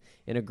it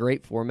in a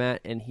great format.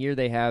 And here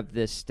they have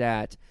this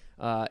stat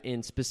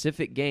in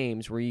specific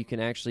games where you can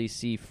actually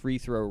see free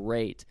throw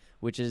rate,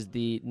 which is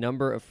the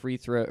number of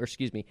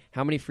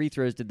how many free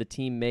throws did the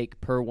team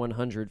make per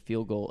 100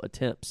 field goal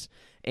attempts.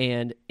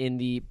 And in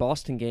the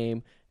Boston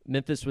game,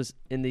 Memphis was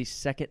in the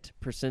second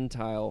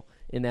percentile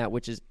in that,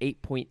 which is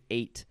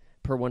 8.8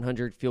 per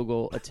 100 field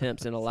goal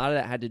attempts. And a lot of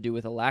that had to do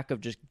with a lack of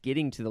just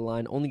getting to the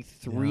line. Only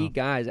 3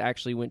 guys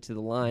actually went to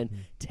the line. Mm-hmm.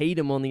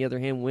 Tatum, on the other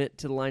hand, went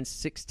to the line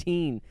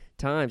 16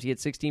 times. He had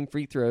 16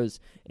 free throws,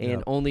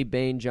 and only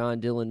Bane, John,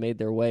 Dillon made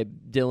their way.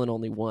 Dillon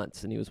only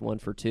once, and he was 1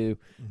 for 2.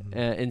 Mm-hmm.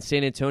 In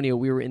San Antonio,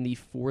 we were in the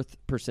 5th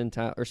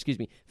percentile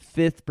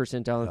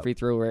in free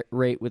throw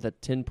rate with a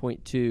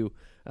 10.2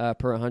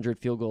 per 100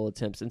 field goal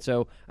attempts. And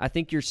so I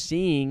think you're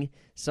seeing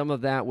some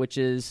of that, which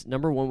is,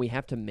 number one, we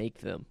have to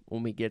make them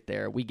when we get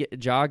there.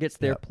 Ja gets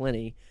there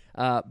plenty.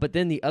 But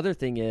then the other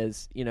thing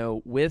is,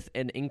 with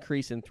an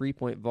increase in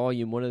 3-point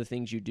volume, one of the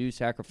things you do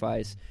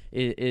sacrifice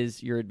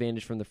is your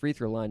advantage from the free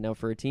throw line. Now,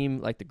 for a team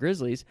like the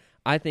Grizzlies,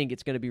 I think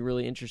it's going to be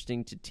really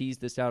interesting to tease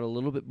this out a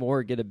little bit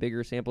more, get a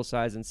bigger sample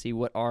size, and see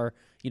what our,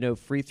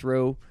 free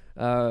throw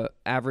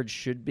average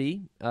should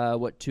be,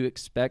 what to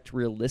expect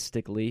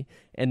realistically,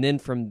 and then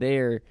from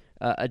there,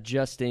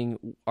 adjusting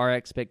our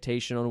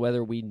expectation on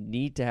whether we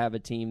need to have a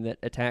team that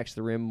attacks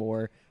the rim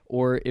more,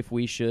 or if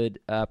we should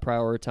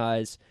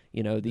prioritize,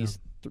 these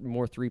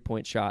more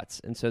 3-point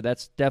shots. And so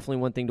that's definitely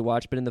one thing to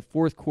watch. But in the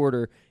fourth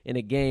quarter, in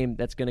a game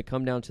that's going to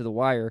come down to the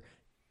wire,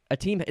 a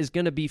team is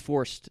going to be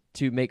forced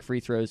to make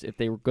free throws if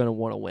they were going to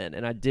want to win.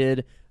 And I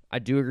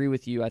do agree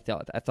with you. I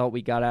thought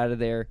we got out of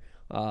there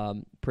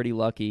pretty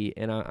lucky,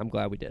 and I'm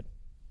glad we did.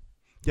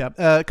 Yeah,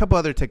 a couple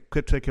other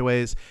quick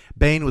takeaways.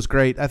 Bane was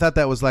great. I thought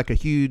that was like a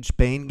huge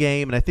Bane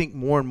game, and I think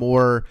more and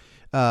more,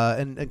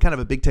 and kind of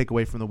a big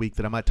takeaway from the week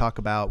that I might talk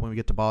about when we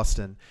get to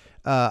Boston.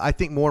 I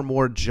think more and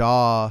more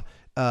Ja,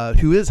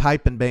 who is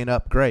hyping Bane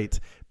up, great,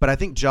 but I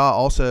think Ja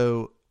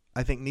also,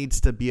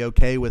 needs to be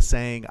okay with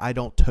saying, I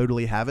don't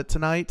totally have it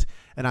tonight,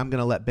 and I'm going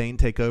to let Bane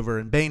take over.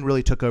 And Bane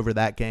really took over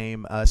that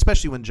game,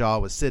 especially when Ja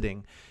was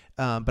sitting.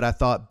 But I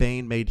thought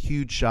Bane made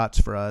huge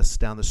shots for us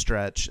down the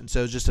stretch. And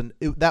so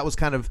that was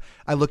kind of,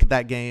 I look at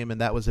that game,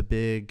 and that was a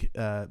big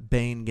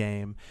Bane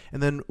game.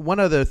 And then one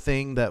other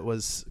thing that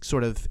was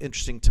sort of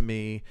interesting to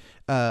me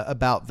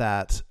about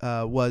that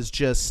was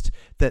just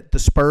that the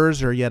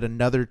Spurs are yet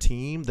another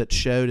team that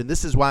showed, and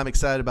this is why I'm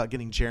excited about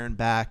getting Jaren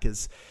back,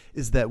 is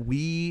that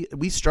we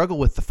struggle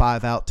with the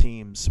 5-out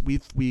teams.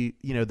 The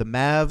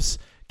Mavs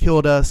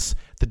killed us,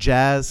 the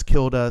Jazz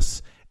killed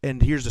us, and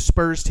here's a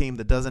Spurs team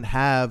that doesn't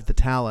have the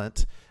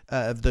talent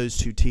of those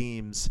two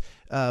teams,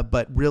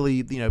 but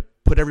really,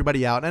 put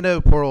everybody out. And I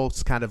know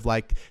Poral's kind of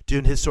like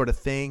doing his sort of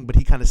thing, but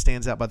he kind of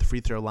stands out by the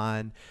free throw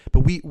line.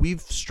 But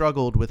we've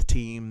struggled with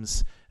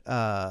teams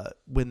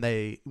when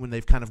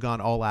they've kind of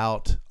gone all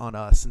out on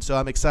us. And so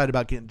I'm excited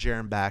about getting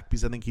Jaren back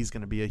because I think he's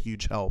going to be a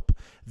huge help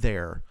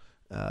there.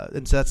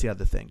 And so that's the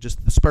other thing.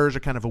 Just the Spurs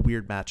are kind of a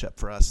weird matchup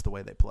for us the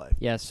way they play.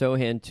 Yeah,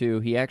 Sohan too.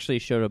 He actually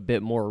showed a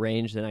bit more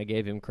range than I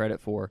gave him credit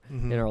for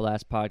in our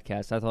last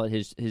podcast. I thought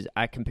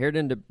I compared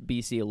him to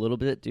BC a little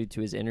bit due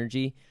to his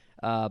energy,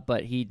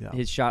 but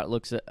his shot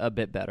looks a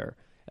bit better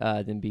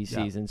than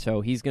BC's, and so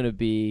he's going to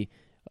be.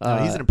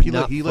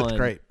 He looked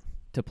great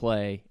to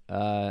play,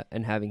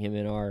 and having him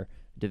in our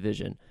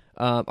division.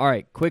 All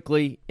right,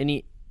 quickly,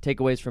 any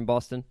takeaways from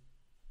Boston?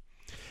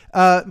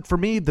 For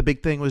me, the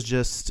big thing was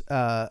just,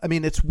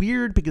 it's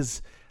weird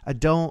because I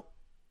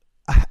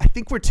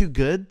think we're too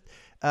good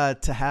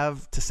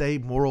to say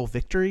moral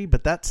victory,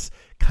 but that's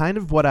kind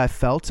of what I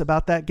felt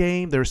about that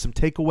game. There were some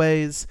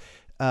takeaways,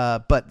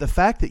 but the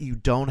fact that you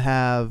don't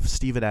have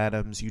Steven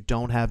Adams, you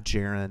don't have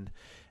Jaren,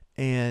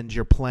 and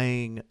you're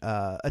playing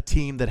a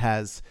team that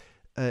has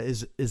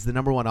is the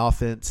number one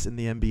offense in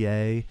the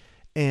NBA,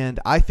 and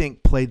I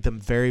think played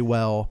them very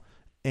well.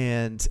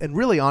 And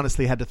really,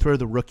 honestly, had to throw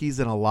the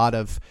rookies in a lot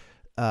of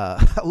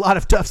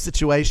tough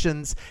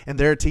situations, and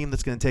they're a team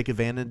that's going to take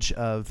advantage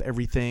of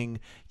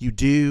everything you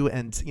do.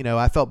 And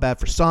I felt bad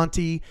for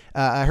Santi.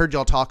 I heard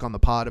y'all talk on the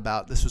pod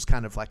about this was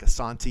kind of like a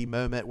Santi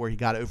moment where he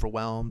got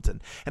overwhelmed,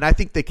 and I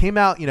think they came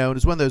out. It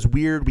was one of those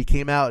weird. We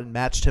came out and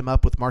matched him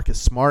up with Marcus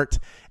Smart,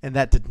 and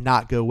that did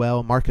not go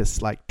well. Marcus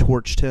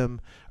torched him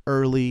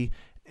early.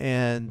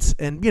 And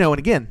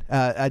again,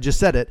 I just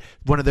said it,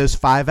 one of those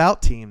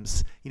 5-out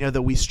teams,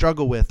 that we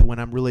struggle with when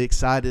I'm really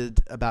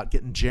excited about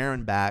getting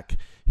Jaren back,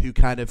 who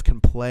kind of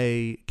can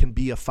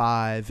be a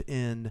 5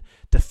 in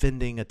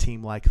defending a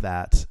team like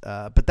that.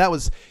 But that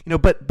was,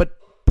 but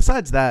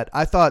besides that,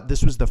 I thought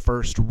this was the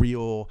first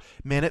real,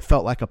 it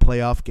felt like a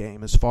playoff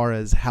game as far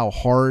as how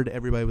hard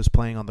everybody was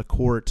playing on the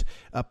court,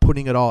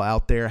 putting it all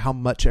out there, how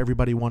much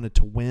everybody wanted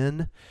to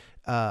win.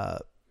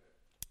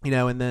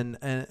 And then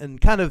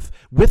and kind of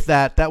with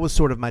that was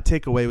sort of my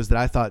takeaway, was that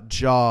I thought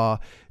Ja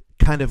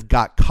kind of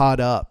got caught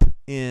up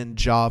in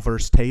Ja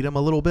versus Tatum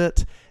a little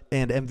bit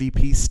and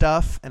MVP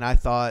stuff, and I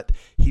thought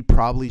he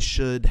probably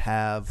should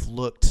have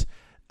looked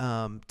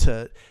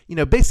to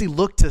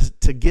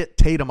get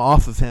Tatum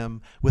off of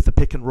him with a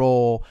pick and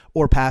roll,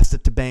 or passed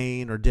it to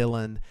Bane or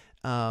Dillon.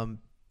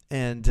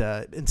 And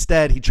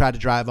instead, he tried to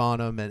drive on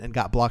him and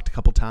got blocked a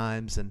couple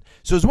times. And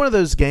so it was one of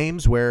those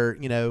games where,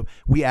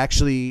 we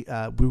actually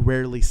we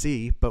rarely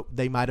see, but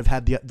they might have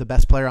had the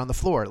best player on the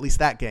floor, at least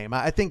that game.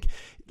 I think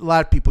a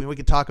lot of people, we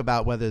could talk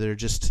about whether they're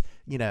just,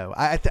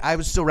 I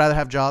would still rather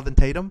have Ja than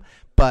Tatum.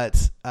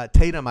 But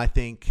Tatum, I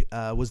think,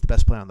 was the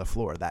best player on the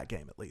floor that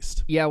game, at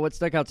least. Yeah, what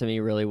stuck out to me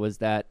really was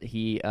that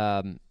he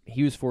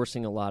was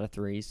forcing a lot of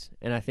threes,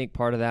 and I think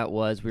part of that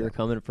was we were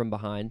coming from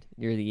behind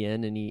near the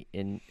end,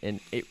 and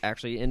it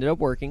actually ended up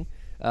working.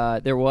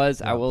 There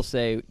was, I will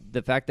say,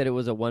 the fact that it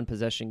was a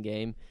one-possession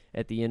game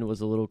at the end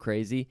was a little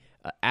crazy.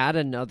 Add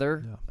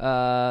another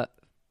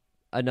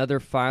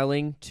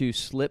filing to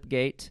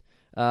Slipgate.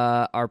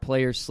 Our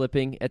players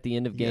slipping at the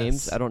end of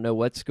games. Yes. I don't know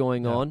what's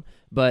going on,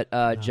 but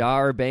Ja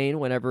or Bane,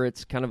 whenever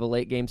it's kind of a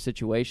late game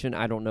situation,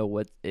 I don't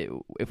know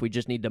if we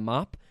just need to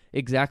mop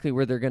exactly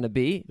where they're going to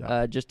be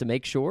just to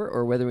make sure,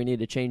 or whether we need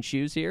to change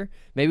shoes here.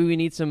 Maybe we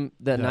need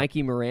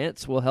Nike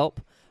Morants will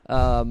help,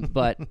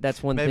 but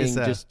that's one thing.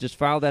 So. Just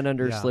file that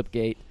under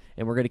Slipgate,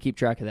 and we're going to keep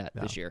track of that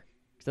this year.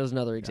 That was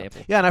another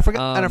example. Yeah, and I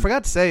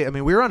forgot to say,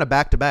 we were on a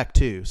back-to-back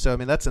too. So,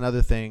 that's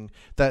another thing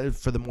that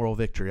for the moral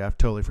victory. I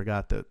totally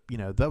forgot that,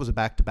 that was a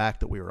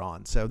back-to-back that we were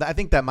on. So I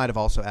think that might have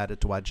also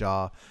added to why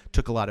Ja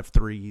took a lot of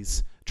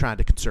threes, trying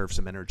to conserve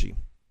some energy.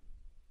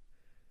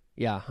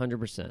 Yeah,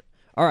 100%.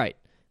 All right.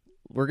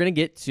 We're going to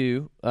get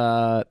to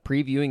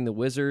previewing the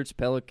Wizards,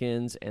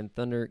 Pelicans, and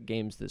Thunder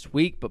games this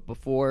week. But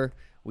before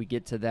we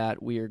get to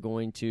that, we are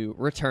going to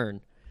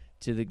return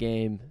to the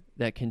game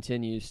that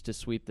continues to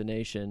sweep the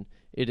nation.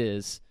 It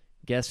is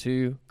Guess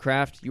Who?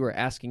 Kraft, you are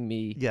asking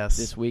me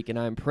this week, and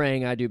I'm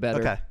praying I do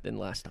better than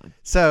last time.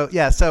 So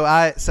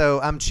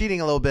I'm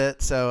cheating a little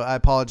bit, so I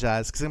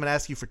apologize, because I'm going to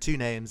ask you for 2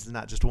 names and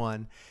not just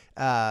one.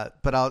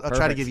 But I'll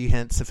try to give you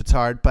hints if it's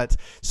hard. But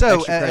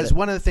so as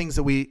one of the things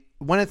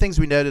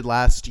we noted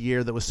last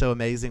year that was so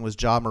amazing was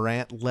Ja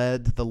Morant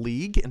led the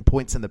league in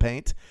points in the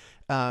paint.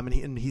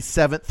 And he's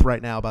 7th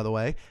right now, by the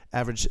way,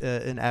 average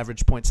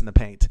points in the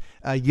paint.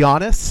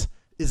 Giannis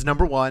is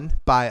number 1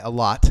 by a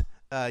lot.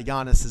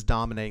 Giannis is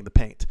dominating the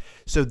paint.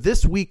 So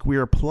this week we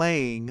are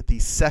playing the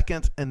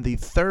 2nd and the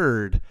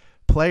 3rd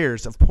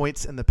players of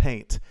points in the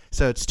paint.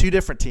 So it's 2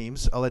 different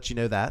teams. I'll let you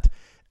know that.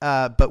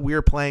 But we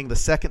are playing the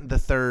 2nd and the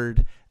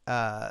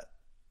 3rd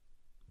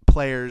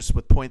players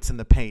with points in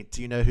the paint.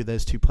 Do you know who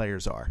those 2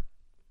 players are?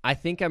 I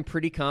think I'm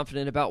pretty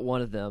confident about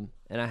one of them,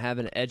 and I have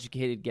an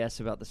educated guess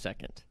about the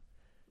second.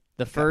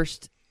 The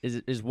first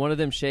is one of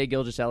them Shai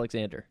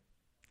Gilgeous-Alexander.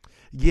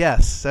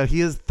 Yes. So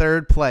he is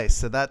 3rd place.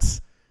 So that's.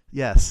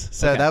 Yes,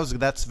 so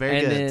that's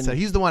very good. So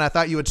he's the one I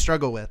thought you would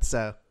struggle with.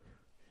 So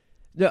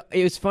No,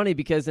 it was funny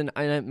because in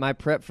my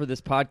prep for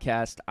this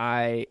podcast,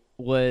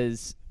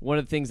 one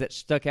of the things that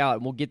stuck out,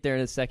 and we'll get there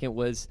in a second,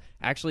 was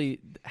actually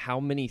how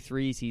many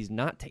threes he's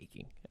not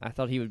taking. I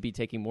thought he would be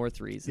taking more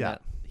threes. Yeah.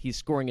 He's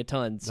scoring a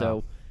ton,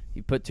 so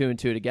you put 2 and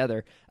 2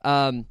 together.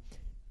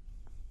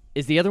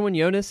 Is the other one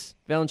Jonas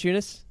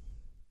Valanciunas?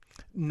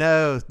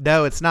 No,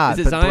 it's not. Is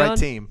it but Zion? The right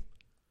team.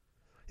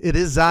 It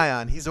is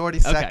Zion. He's already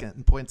second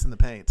in points in the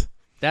paint.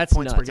 That's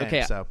points nuts. per game,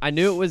 Okay, so. I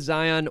knew it was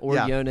Zion or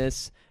Yeah.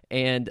 Jonas,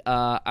 and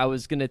I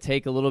was going to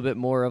take a little bit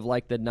more of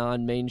like the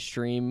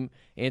non-mainstream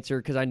answer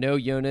because I know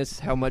Jonas,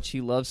 how much he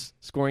loves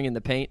scoring in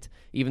the paint,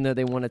 even though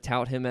they want to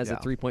tout him as a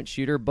three-point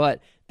shooter.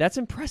 But that's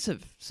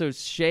impressive. So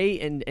Shea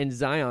and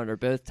Zion are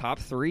both top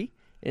 3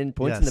 in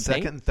points in the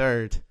paint? Second and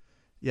third.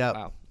 Yeah.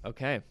 Wow.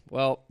 Okay.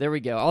 Well, there we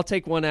go. I'll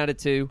take 1 out of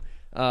 2.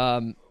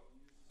 All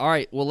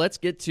right. Well, let's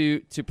get to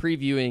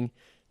previewing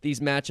these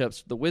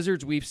matchups. The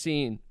Wizards we've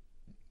seen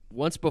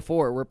once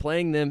before. We're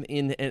playing them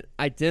in an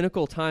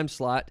identical time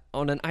slot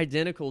on an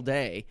identical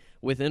day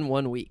within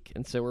 1 week.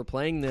 And so we're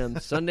playing them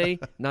Sunday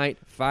night,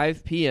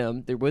 5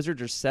 p.m. The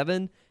Wizards are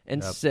 7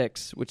 and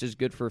 6, which is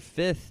good for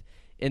 5th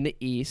in the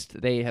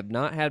East. They have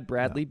not had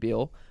Bradley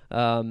Beal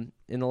in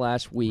the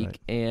last week,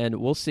 and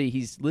we'll see.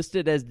 He's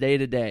listed as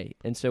day-to-day,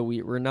 and so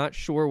we're not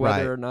sure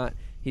whether or not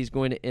he's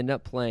going to end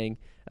up playing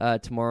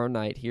tomorrow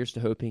night. Here's to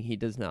hoping he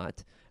does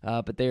not.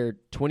 But they're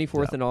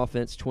 24th in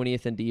offense,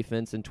 20th in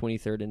defense, and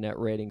 23rd in net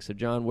rating. So,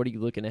 John, what are you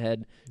looking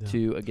ahead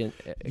to against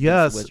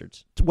the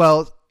Wizards?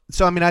 Well,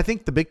 so, I mean, I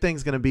think the big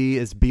thing's going to be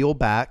is Beal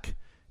back,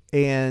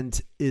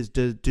 and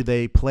do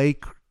they play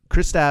 –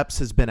 Kristaps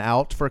has been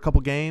out for a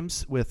couple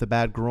games with a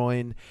bad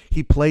groin.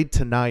 He played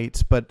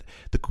tonight, but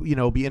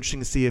it'll be interesting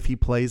to see if he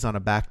plays on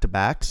a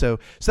back-to-back. So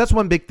that's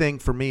one big thing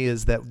for me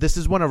is that this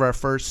is one of our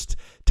first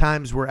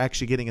times we're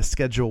actually getting a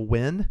schedule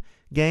win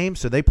game.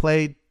 So they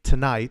played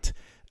tonight,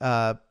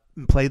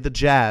 played the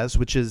Jazz,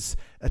 which is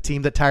a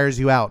team that tires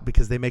you out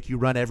because they make you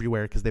run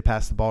everywhere because they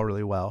pass the ball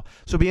really well.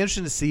 So it'll be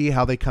interesting to see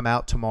how they come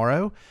out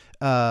tomorrow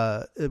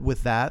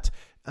with that.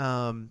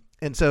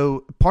 And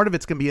so part of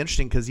it's going to be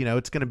interesting because,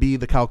 it's going to be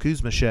the Kyle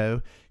Kuzma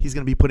show. He's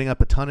going to be putting up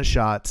a ton of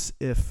shots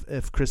if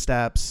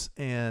Kristaps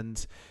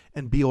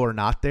and Beal are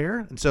not there.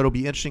 And so it'll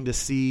be interesting to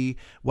see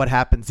what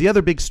happens. The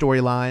other big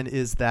storyline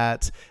is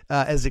that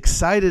as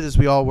excited as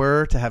we all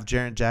were to have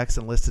Jaren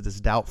Jackson listed as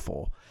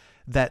doubtful,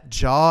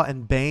 that Ja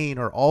and Bane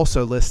are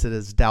also listed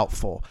as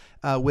doubtful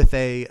with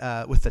a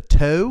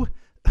toe,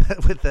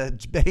 with a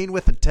Bane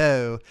with a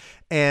toe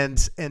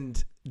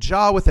and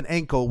Ja with an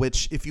ankle,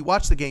 which if you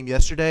watch the game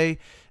yesterday,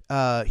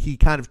 he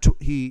kind of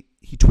he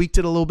tweaked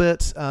it a little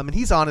bit, and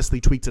he's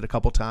honestly tweaked it a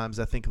couple times,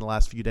 I think, in the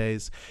last few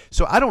days.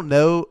 So I don't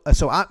know.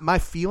 My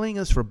feeling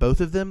is for both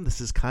of them,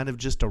 this is kind of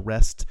just a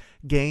rest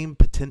game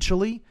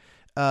potentially.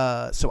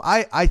 So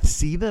I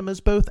see them as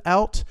both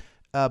out,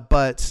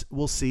 but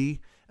we'll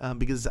see.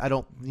 Because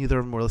neither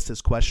of them were listed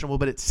as questionable,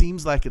 but it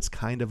seems like it's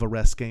kind of a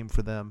rest game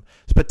for them.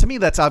 But to me,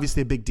 that's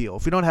obviously a big deal.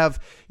 If we don't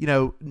have,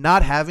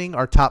 not having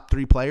our top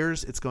 3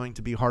 players, it's going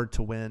to be hard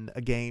to win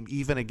a game,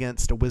 even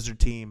against a Wizard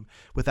team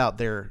without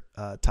their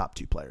top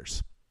 2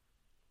 players.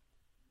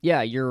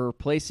 Yeah, you're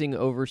replacing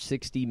over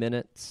 60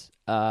 minutes,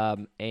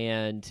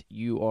 and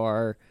you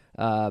are,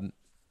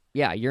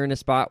 you're in a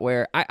spot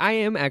where I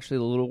am actually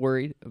a little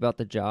worried about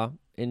the Ja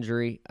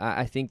injury.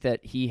 I think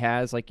that he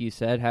has, like you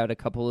said, had a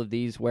couple of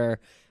these where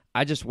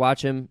I just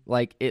watch him,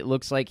 like it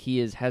looks like he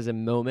has a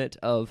moment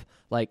of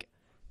like,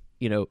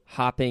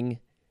 hopping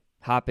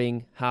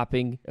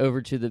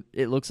over to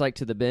it looks like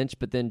to the bench,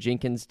 but then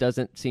Jenkins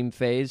doesn't seem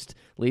fazed,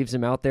 leaves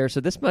him out there. So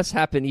this must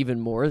happen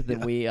even more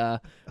than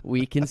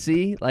we can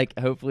see, like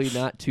hopefully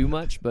not too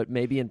much, but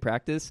maybe in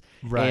practice.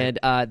 Right.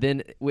 And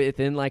then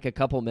within like a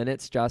couple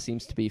minutes, Josh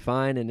seems to be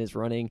fine and is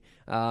running.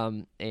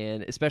 And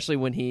especially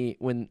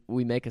when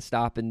we make a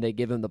stop and they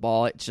give him the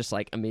ball, it's just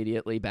like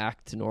immediately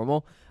back to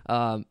normal.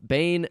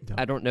 Bane,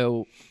 I don't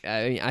know.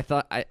 I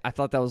thought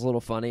that was a little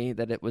funny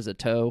that it was a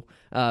toe,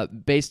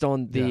 based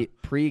on the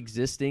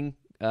pre-existing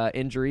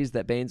injuries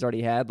that Bane's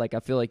already had. Like I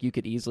feel like you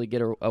could easily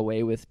get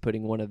away with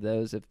putting one of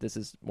those if this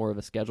is more of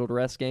a scheduled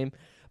rest game.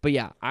 But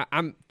yeah,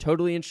 I'm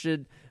totally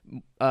interested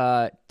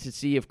to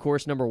see, of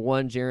course, number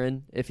one,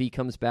 Jaren, if he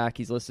comes back.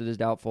 He's listed as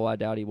doubtful. I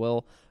doubt he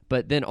will.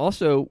 But then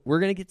also,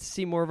 we're going to get to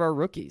see more of our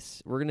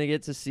rookies. We're going to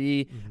get to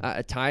see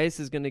Tyus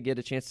is going to get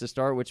a chance to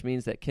start, which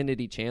means that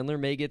Kennedy Chandler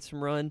may get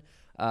some run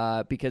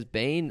because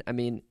Bane, I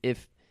mean,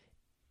 if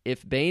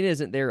Bane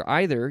isn't there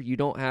either, you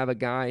don't have a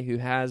guy who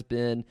has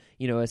been,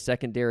 a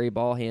secondary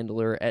ball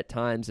handler at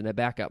times and a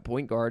backup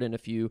point guard in a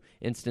few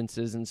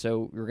instances. And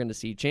so you're going to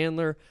see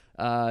Chandler.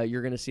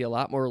 You're going to see a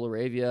lot more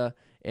LaRavia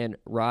and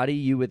Roddy,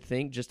 you would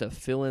think, just to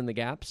fill in the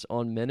gaps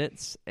on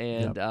minutes.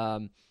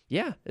 And,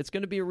 it's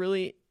going to be a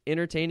really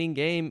entertaining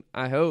game,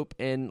 I hope.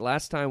 And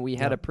last time we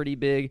had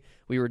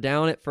we were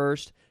down at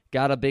first,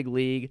 got a big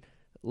lead,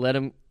 let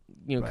them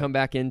come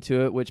back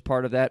into it, which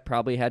part of that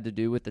probably had to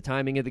do with the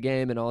timing of the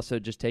game and also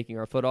just taking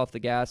our foot off the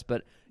gas.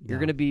 But you're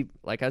going to be,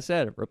 like I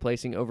said,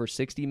 replacing over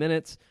 60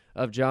 minutes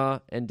of Ja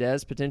and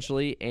Dez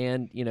potentially,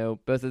 and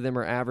both of them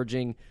are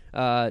averaging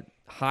high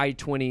high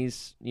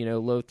 20s,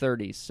 low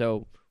 30s.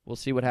 So we'll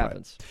see what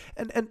happens.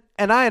 Right.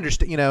 And I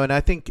understand, and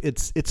I think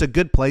it's a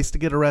good place to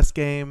get a rest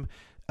game.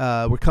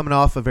 We're coming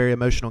off a very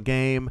emotional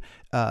game.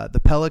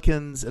 The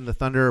Pelicans and the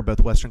Thunder are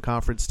both Western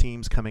Conference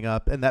teams coming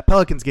up, and that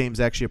Pelicans game is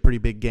actually a pretty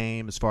big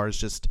game as far as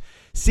just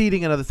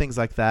seeding and other things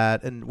like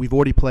that. And we've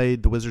already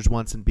played the Wizards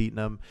once and beaten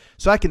them,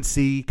 so I can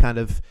see kind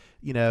of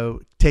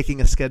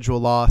taking a schedule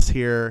loss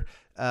here.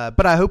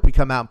 But I hope we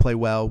come out and play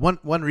well.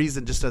 One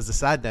reason, just as a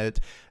side note,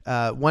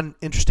 one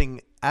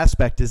interesting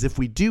aspect is if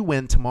we do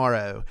win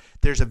tomorrow,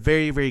 there's a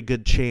very, very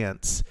good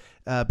chance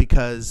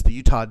because the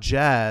Utah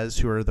Jazz,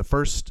 who are the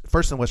first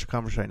in the Western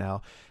Conference right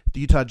now, the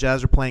Utah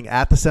Jazz are playing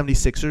at the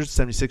 76ers.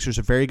 76ers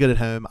are very good at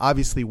home,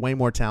 obviously way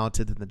more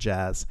talented than the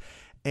Jazz.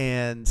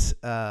 And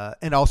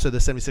also the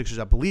 76ers,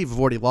 I believe, have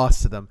already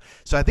lost to them.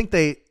 So I think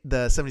the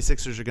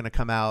 76ers are going to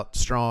come out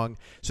strong.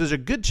 So there's a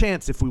good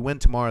chance if we win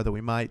tomorrow that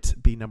we might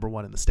be number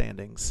one in the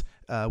standings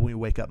when we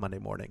wake up Monday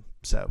morning.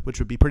 So, which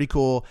would be pretty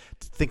cool,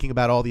 thinking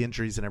about all the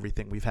injuries and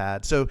everything we've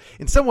had. So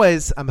in some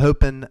ways, I'm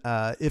hoping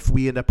if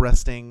we end up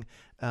resting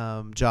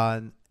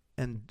John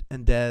and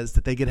Dez,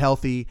 that they get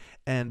healthy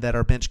and that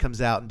our bench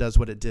comes out and does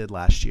what it did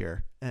last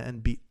year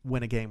and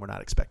win a game we're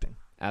not expecting.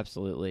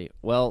 Absolutely.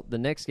 Well, the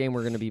next game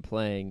we're going to be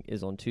playing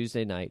is on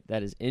Tuesday night.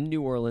 That is in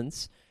New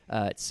Orleans.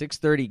 It's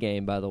 6:30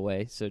 game, by the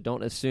way, so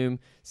don't assume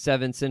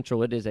 7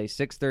 Central. It is a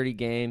 6:30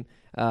 game,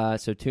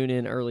 so tune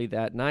in early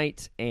that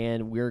night,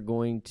 and we're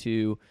going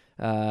to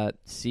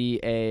see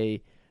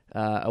a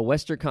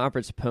Western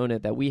Conference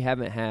opponent that we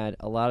haven't had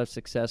a lot of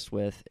success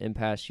with in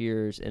past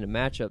years in a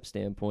matchup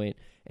standpoint,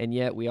 and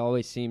yet we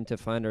always seem to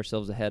find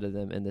ourselves ahead of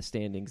them in the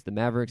standings. The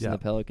Mavericks and the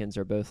Pelicans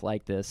are both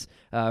like this.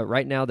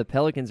 Right now, the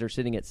Pelicans are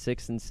sitting at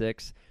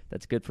 6-6.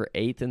 That's good for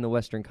 8th in the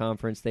Western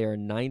Conference. They are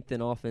 9th in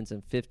offense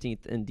and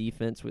 15th in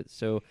defense,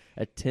 so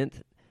a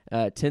 10th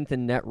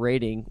in net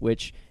rating,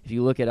 which if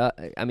you look at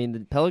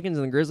the Pelicans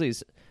and the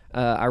Grizzlies,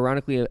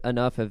 ironically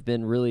enough, have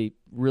been really,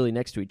 really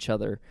next to each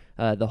other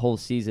the whole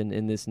season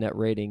in this net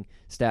rating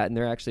stat, and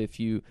they're actually a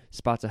few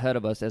spots ahead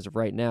of us as of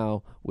right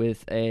now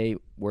with a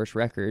worse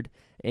record.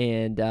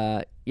 And,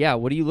 what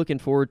are you looking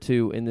forward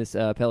to in this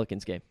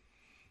Pelicans game?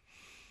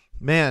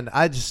 Man,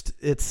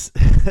 it's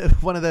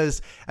one of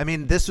those. I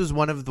mean, this was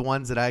one of the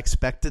ones that I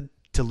expected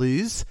to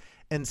lose.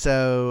 And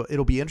so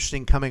it'll be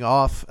interesting coming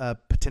off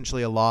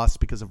potentially a loss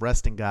because of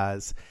resting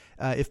guys.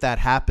 If that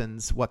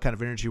happens, what kind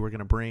of energy we're going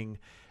to bring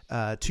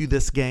to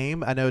this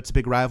game. I know it's a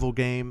big rival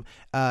game.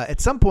 At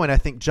some point, I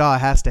think Ja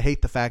has to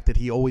hate the fact that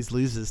he always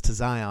loses to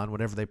Zion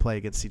whenever they play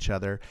against each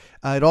other.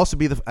 It'll also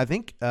be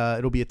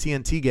it'll be a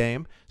TNT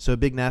game, so a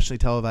big nationally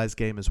televised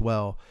game as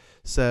well.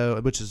 So,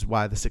 which is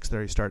why the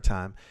 6:30 start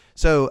time.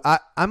 So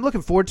I'm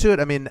looking forward to it.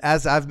 I mean,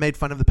 as I've made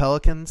fun of the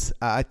Pelicans,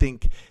 I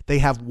think they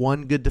have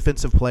one good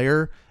defensive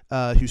player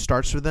who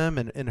starts for them,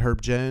 and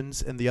Herb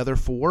Jones, and the other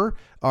 4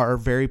 are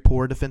very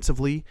poor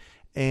defensively.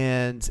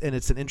 And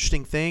it's an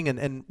interesting thing.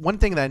 And one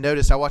thing that I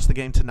noticed, I watched the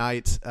game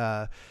tonight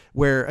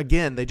where,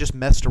 again, they just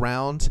messed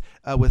around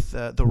with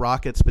the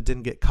Rockets but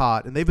didn't get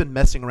caught. And they've been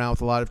messing around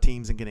with a lot of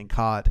teams and getting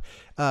caught.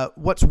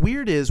 What's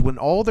weird is when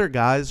all their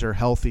guys are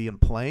healthy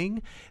and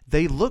playing,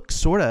 they look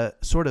sort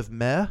of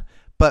meh.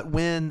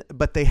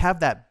 But they have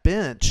that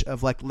bench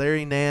of like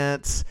Larry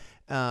Nance,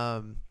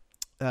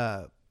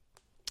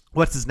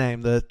 what's his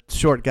name, the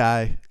short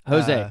guy,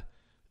 Jose.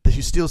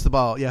 Who steals the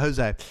ball. Yeah,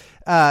 Jose.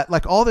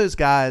 Like all those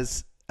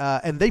guys,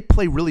 and they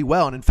play really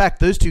well. And in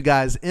fact, those 2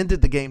 guys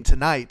ended the game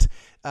tonight.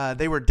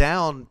 They were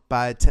down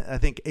by, I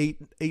think,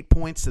 8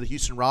 points to the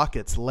Houston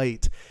Rockets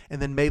late,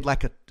 and then made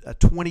like a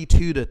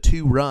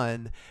 22-2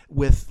 run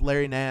with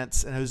Larry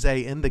Nance and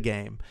Jose in the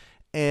game.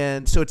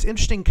 And so it's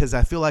interesting because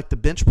I feel like the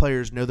bench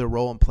players know their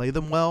role and play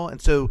them well.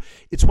 And so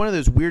it's one of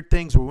those weird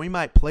things where we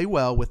might play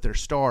well with their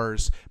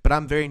stars, but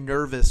I'm very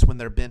nervous when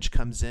their bench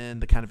comes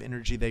in, the kind of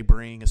energy they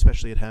bring,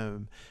 especially at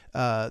home.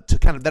 I'll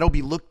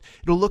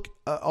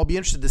be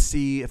interested to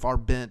see if our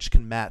bench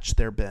can match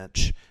their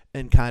bench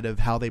and kind of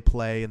how they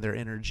play and their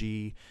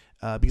energy.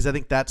 Because I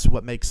think that's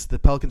what makes the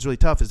Pelicans really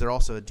tough is they're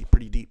also a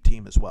pretty deep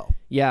team as well.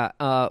 Yeah,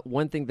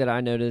 one thing that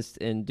I noticed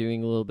in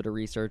doing a little bit of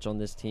research on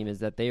this team is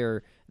that they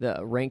are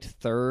ranked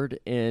 3rd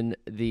in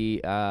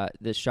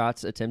the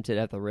shots attempted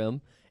at the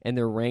rim, and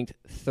they're ranked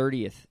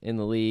 30th in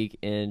the league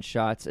in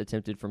shots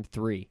attempted from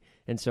 3.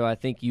 And so I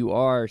think you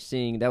are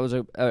seeing that was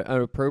an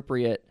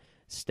appropriate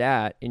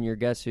stat in your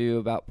Guess Who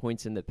about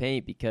points in the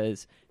paint,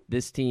 because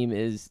this team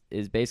is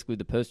basically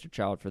the poster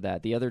child for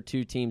that. The other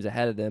 2 teams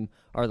ahead of them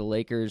are the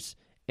Lakers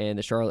and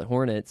the Charlotte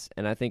Hornets,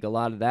 and I think a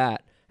lot of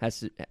that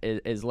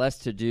is less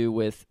to do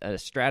with a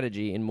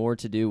strategy and more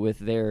to do with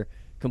their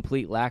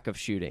complete lack of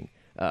shooting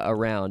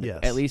around. Yes.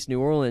 At least New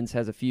Orleans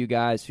has a few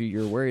guys who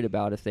you're worried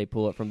about if they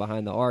pull it from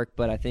behind the arc,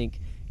 but I think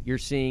you're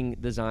seeing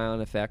the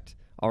Zion effect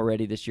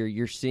already this year.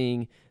 You're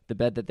seeing the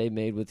bet that they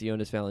made with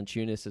Jonas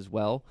Valanciunas as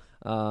well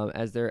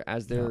as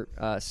their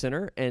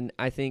center, and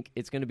I think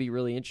it's going to be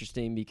really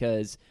interesting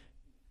because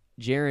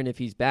Jaren, if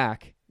he's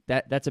back,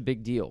 that's a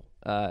big deal.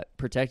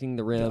 protecting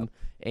the rim.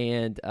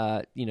 And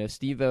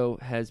Steve-O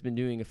has been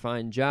doing a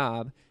fine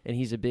job, and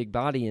he's a big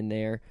body in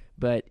there.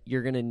 But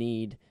you're gonna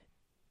need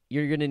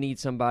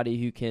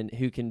somebody who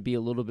can be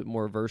a little bit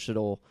more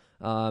versatile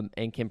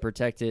and can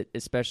protect it,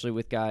 especially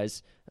with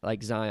guys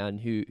like Zion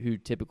who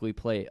typically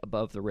play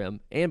above the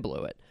rim and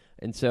below it.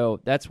 And so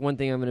that's one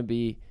thing I'm going to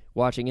be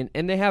watching.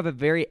 And they have a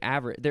very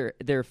average.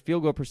 Their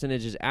field goal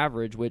percentage is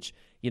average, which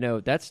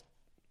that's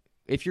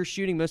if you're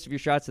shooting most of your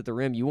shots at the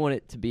rim, you want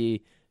it to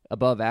be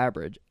above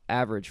average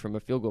from a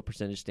field goal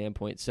percentage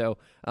standpoint. So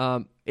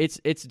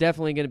it's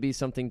definitely going to be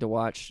something to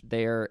watch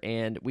there.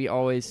 And we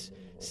always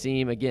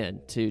seem,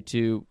 again,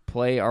 to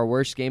play our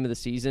worst game of the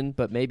season,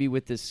 but maybe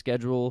with this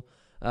schedule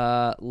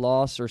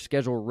loss or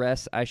schedule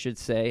rest, I should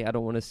say, I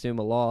don't want to assume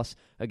a loss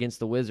against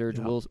the Wizards.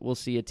 Yeah. We'll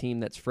see a team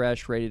that's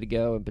fresh, ready to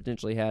go, and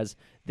potentially has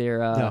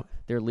their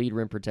lead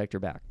rim protector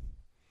back.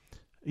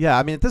 Yeah,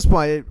 I mean, at this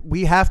point,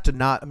 we have to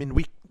not – I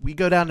mean, we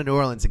go down to New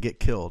Orleans and get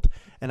killed.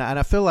 And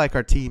I feel like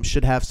our team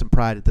should have some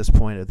pride at this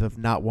point of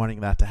not wanting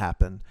that to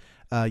happen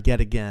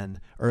yet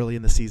again early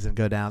in the season,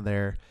 go down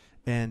there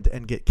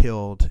and get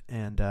killed.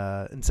 And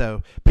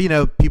so,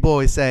 but, people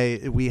always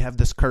say we have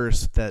this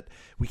curse that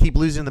we keep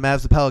losing the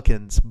Mavs, the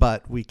Pelicans,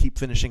 but we keep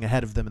finishing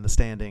ahead of them in the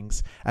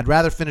standings. I'd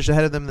rather finish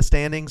ahead of them in the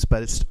standings,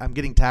 but I'm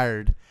getting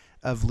tired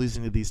of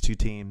losing to these two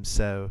teams.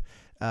 So,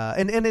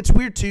 and it's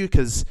weird too,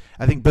 because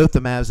I think both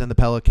the Mavs and the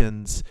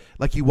Pelicans,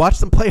 like you watch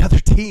them play other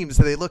teams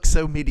and they look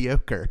so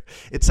mediocre.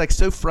 It's like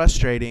so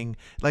frustrating.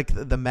 Like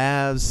the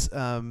Mavs,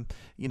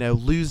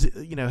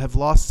 have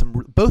lost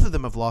both of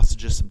them have lost to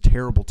just some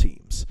terrible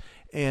teams.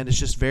 And it's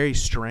just very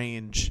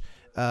strange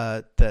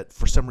that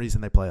for some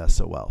reason they play us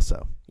so well.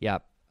 So yeah.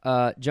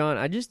 John,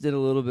 I just did a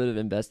little bit of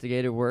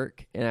investigative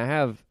work, and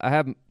I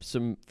have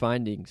some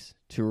findings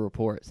to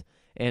report.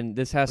 And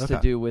this has to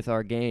do with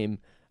our game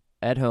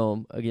at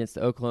home against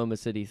the Oklahoma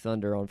City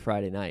Thunder on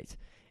Friday night.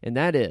 And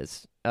that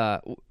is,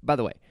 by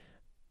the way,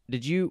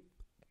 did you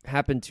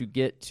happen to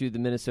get to the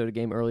Minnesota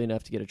game early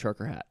enough to get a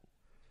trucker hat?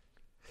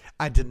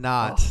 I did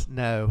not,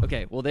 no.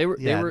 Okay, well, they were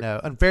no.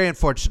 I'm very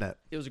unfortunate.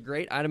 It was a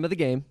great item of the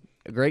game,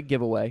 a great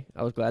giveaway.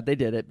 I was glad they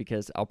did it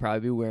because I'll probably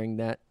be wearing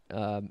that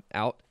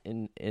out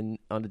in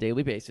on a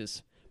daily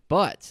basis.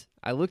 But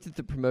I looked at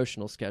the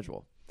promotional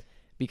schedule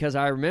because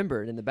I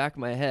remembered in the back of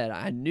my head,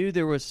 I knew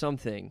there was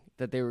something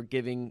that they were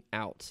giving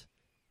out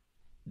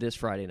this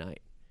Friday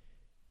night.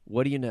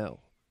 What do you know?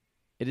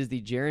 It is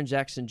the Jaren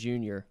Jackson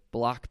Jr.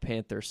 Black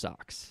Panther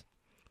socks.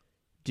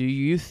 Do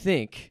you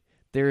think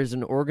there is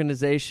an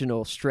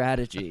organizational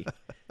strategy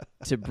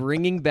to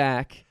bringing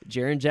back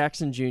Jaren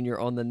Jackson Jr.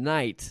 on the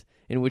night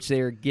in which they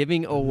are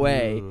giving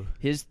away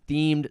his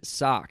themed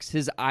socks,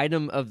 his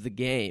item of the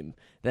game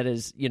that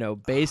is,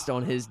 based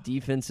on his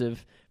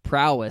defensive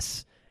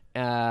prowess?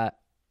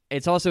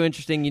 It's also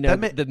interesting,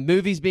 the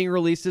movie's being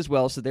released as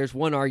well, so there's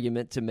one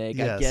argument to make.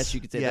 Yes, I guess you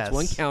could say that's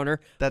one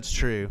counter. That's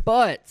true.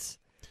 But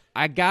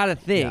I got to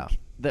think,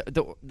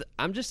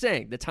 I'm just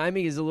saying, the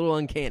timing is a little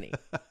uncanny.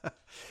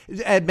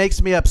 It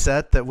makes me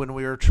upset that when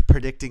we were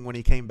predicting when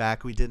he came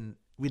back, we didn't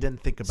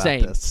think about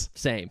this.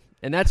 Same.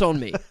 And that's on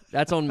me.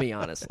 That's on me,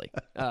 honestly.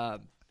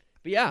 But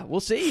yeah, we'll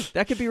see.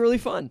 That could be really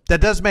fun.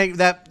 That does make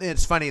that.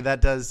 It's funny.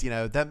 That does.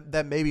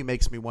 That maybe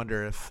makes me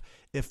wonder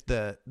if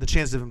the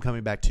chances of him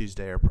coming back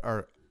Tuesday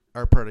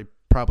are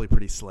probably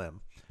pretty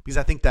slim, because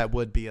I think that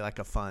would be like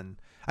a fun.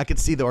 I could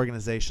see the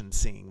organization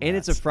seeing. And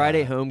it's a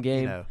Friday home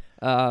game.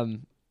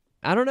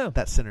 I don't know.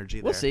 That synergy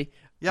there. We'll see.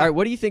 Yeah. All right,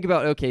 what do you think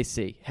about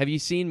OKC? Have you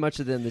seen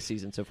much of them this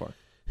season so far?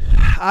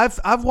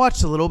 I've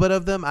watched a little bit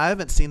of them. I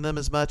haven't seen them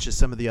as much as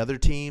some of the other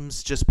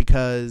teams, just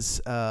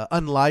because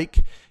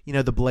unlike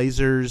the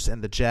Blazers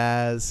and the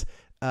Jazz,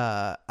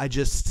 I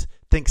just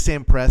think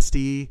Sam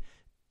Presti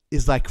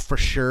is like for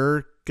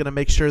sure going to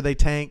make sure they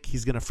tank.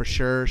 He's going to for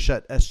sure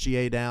shut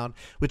SGA down,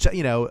 which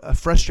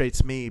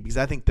frustrates me because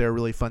I think they're a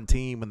really fun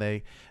team. When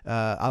I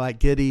like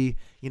Giddey,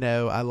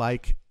 I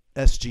like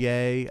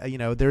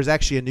SGA. There's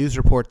actually a news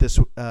report this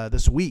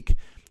week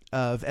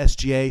of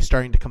SGA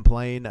starting to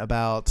complain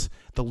about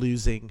the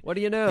losing. What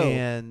do you know?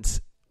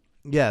 And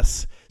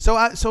yes,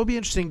 so it'll be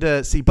interesting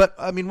to see. But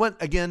I mean,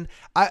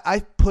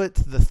 I put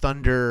the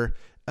Thunder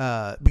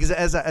because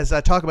as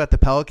I talk about the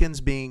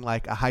Pelicans being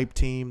like a hype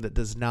team that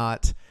does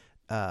not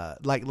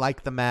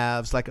like the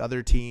Mavs, like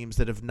other teams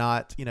that have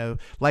not,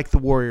 like the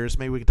Warriors.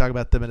 Maybe we can talk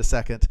about them in a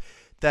second.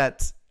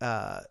 That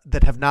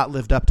have not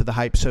lived up to the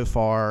hype so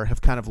far,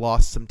 have kind of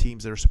lost some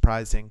teams that are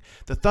surprising.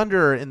 The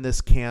Thunder are in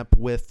this camp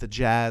with the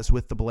Jazz,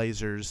 with the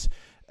Blazers,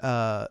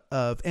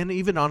 and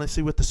even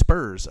honestly with the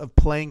Spurs, of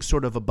playing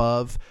sort of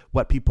above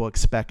what people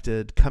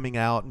expected, coming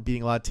out and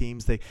beating a lot of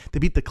teams. They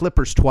beat the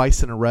Clippers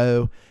twice in a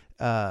row.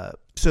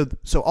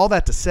 So all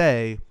that to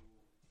say,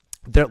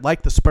 they're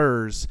like the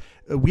Spurs.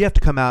 We have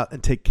to come out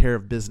and take care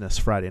of business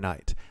Friday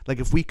night. Like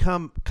if we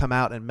come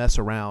out and mess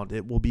around,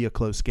 it will be a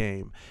close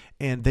game,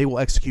 and they will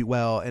execute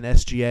well. And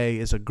SGA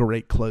is a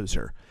great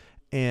closer,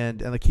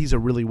 and like he's a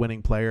really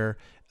winning player.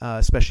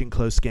 especially in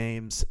close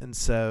games. And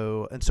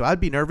so I'd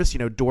be nervous.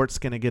 Dort's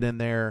going to get in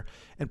there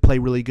and play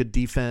really good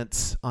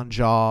defense on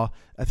Ja.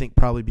 I think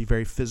probably be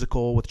very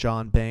physical with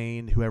John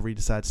Bain, whoever he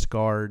decides to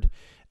guard.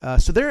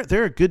 So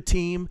they're a good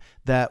team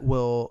that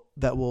will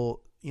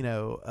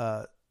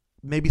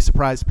maybe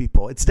surprise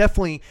people. It's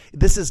definitely,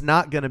 this is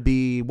not going to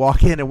be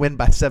walk in and win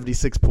by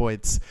 76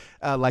 points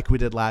like we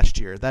did last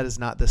year. That is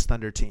not this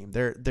Thunder team.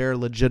 They're a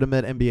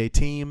legitimate NBA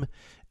team,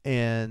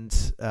 and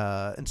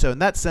so in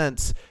that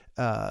sense,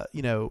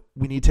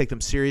 we need to take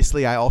them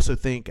seriously. I also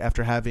think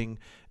after having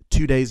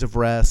 2 days of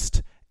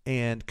rest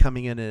and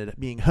coming in and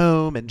being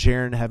home, and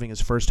Jaren having his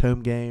first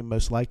home game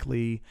most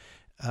likely,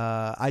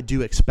 I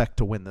do expect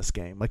to win this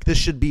game. Like, this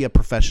should be a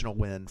professional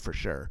win for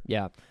sure.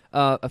 Yeah.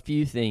 A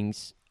few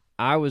things.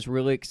 I was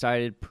really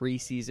excited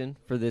preseason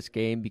for this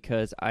game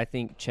because I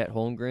think Chet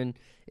Holmgren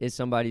is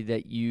somebody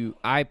that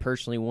I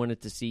personally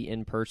wanted to see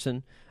in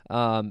person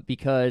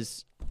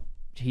because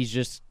he's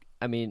just,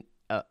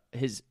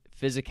 his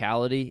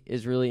physicality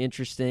is really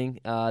interesting.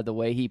 The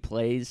way he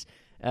plays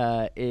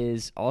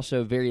is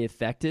also very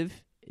effective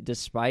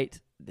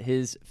despite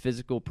his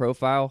physical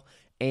profile.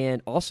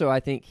 And also I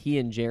think he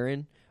and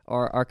Jaren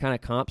are kind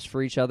of comps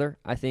for each other.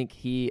 I think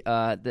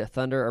the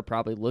Thunder are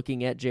probably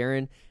looking at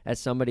Jaren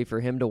as somebody for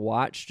him to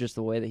watch, just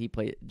the way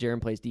that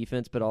Jaren plays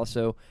defense, but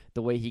also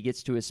the way he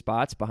gets to his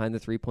spots behind the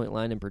three-point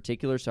line in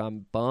particular. So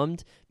I'm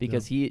bummed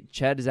because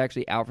Chet is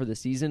actually out for the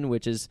season,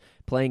 which is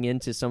playing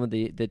into some of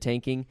the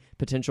tanking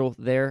potential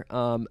there.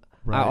 Right.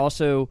 I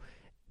also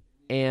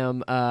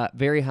am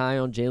very high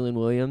on Jalen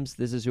Williams.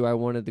 This is who I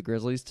wanted the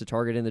Grizzlies to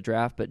target in the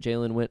draft, but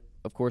Jalen went,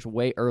 of course,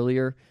 way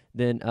earlier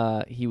than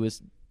he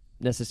was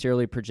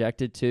necessarily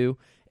projected to,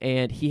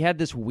 and he had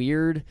this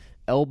weird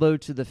elbow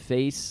to the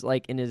face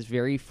like in his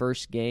very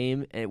first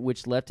game,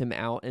 which left him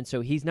out, and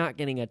so he's not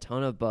getting a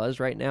ton of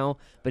buzz right now,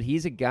 but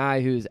he's a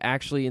guy who's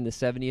actually in the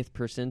 70th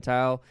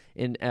percentile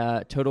in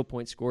total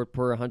points scored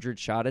per 100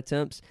 shot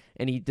attempts,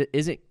 and he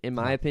isn't, in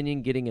my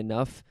opinion, getting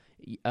enough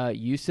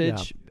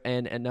usage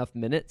and enough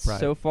minutes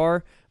so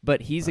far,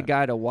 but he's a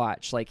guy to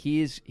watch. Like,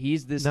 he's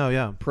this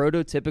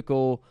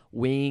prototypical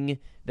wing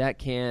that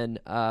can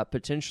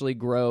potentially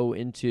grow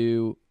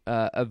into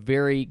a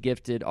very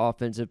gifted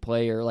offensive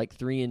player, like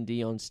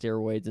 3-and-D on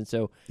steroids, and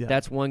so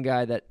that's one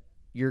guy that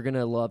you're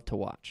gonna love to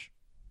watch.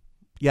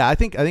 Yeah, I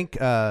think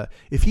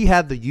if he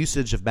had the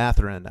usage of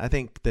Mathurin, I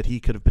think that he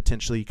could have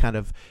potentially kind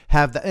of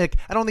have that. Like,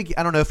 I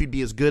don't know if he'd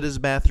be as good as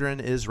Mathurin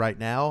is right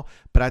now,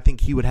 but I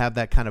think he would have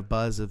that kind of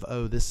buzz of,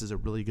 oh, this is a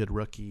really good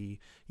rookie.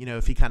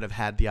 If he kind of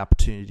had the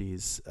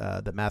opportunities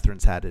that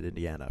Mathurin's had at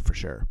Indiana, for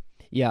sure.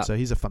 Yeah. So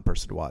he's a fun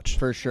person to watch.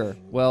 For sure.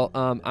 Well,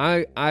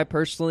 I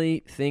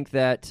personally think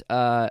that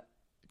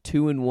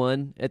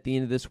 2-1 at the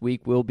end of this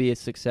week will be a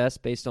success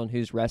based on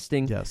who's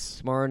resting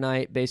tomorrow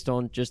night, based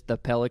on just the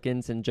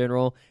Pelicans in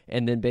general,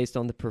 and then based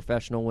on the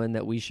professional win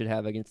that we should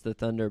have against the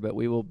Thunder. But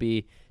we will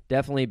be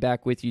definitely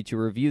back with you to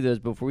review those.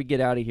 Before we get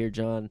out of here,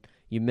 John,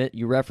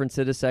 you referenced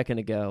it a second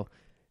ago.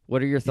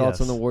 What are your thoughts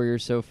on the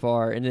Warriors so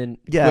far? And then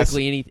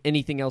quickly,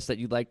 anything else that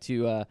you'd like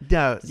to say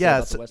about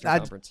the Western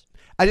Conference?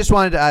 I just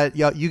wanted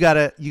to you got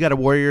a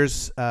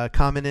Warriors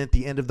comment at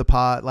the end of the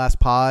last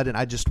pod, and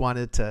I just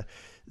wanted to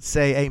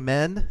say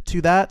amen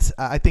to that.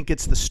 I think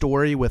it's the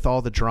story with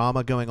all the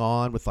drama going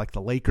on with like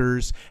the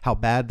Lakers, how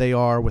bad they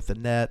are with the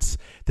Nets,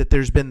 that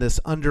there's been this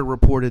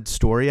underreported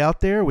story out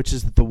there, which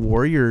is that the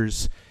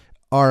Warriors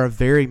are a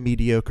very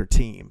mediocre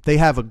team. They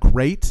have a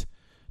great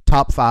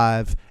top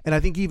five, and I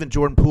think even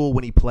Jordan Poole,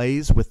 when he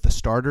plays with the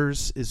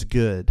starters, is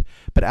good.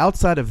 But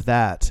outside of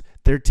that,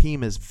 their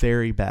team is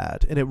very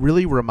bad. And it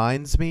really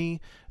reminds me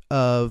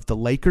of the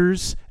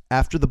Lakers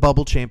after the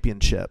bubble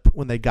championship,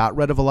 when they got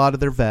rid of a lot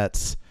of their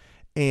vets,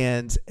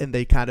 and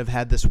they kind of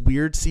had this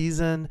weird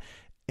season,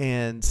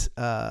 and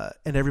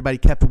everybody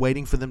kept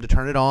waiting for them to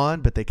turn it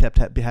on, but they kept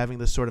having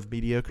this sort of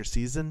mediocre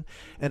season.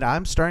 And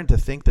I'm starting to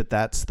think that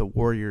that's the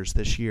Warriors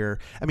this year.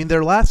 I mean,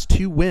 their last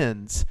 2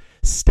 wins,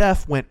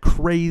 Steph went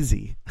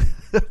crazy.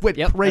 Crazy.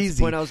 That's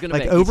the point I was going to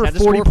make. Like over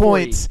 40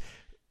 points.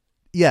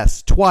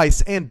 Yes,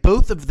 twice, and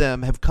both of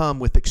them have come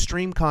with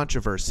extreme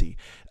controversy.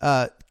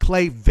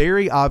 Clay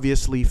very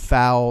obviously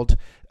fouled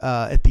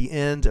at the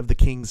end of the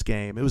Kings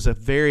game. It was a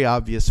very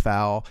obvious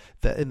foul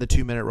that in the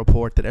 2-minute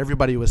report that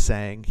everybody was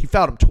saying. He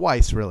fouled him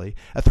twice, really.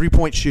 A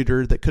 3-point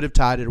shooter that could have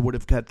tied it or would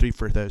have had 3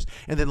 for those.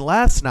 And then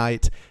last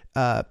night,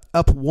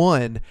 up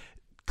 1,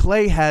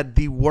 Clay had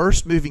the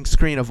worst moving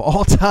screen of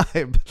all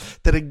time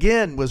that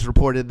again was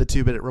reported in the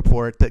 2-minute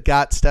report that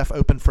got Steph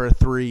open for a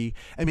 3.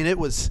 I mean, it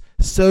was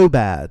so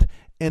bad.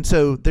 And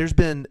so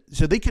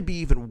they could be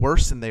even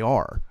worse than they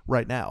are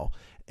right now.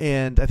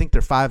 And I think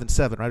they're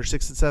 5-7, right? Or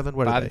 6-7?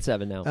 What are they?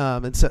 5-7 now.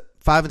 And so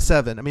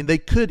 5-7. I mean, they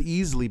could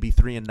easily be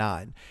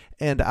 3-9.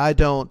 And I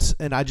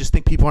just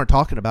think people aren't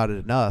talking about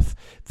it enough,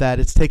 that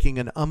it's taking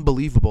an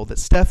unbelievable, that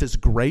Steph is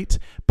great,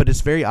 but it's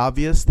very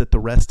obvious that the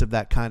rest of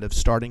that kind of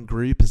starting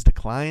group has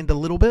declined a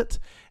little bit,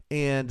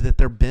 and that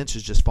their bench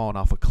is just falling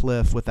off a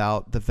cliff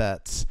without the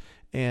vets.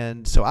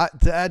 And so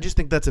I just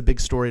think that's a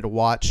big story to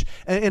watch.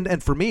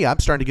 And for me, I'm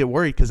starting to get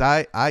worried because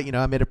I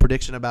made a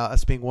prediction about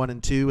us being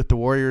 1-2 with the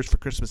Warriors for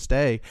Christmas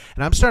Day,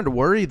 and I'm starting to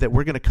worry that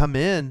we're going to come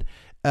in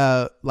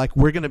like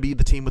we're going to be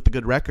the team with the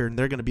good record, and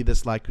they're going to be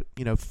this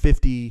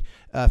 50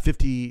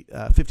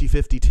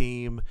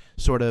 team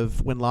sort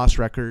of win-loss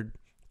record,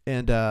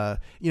 and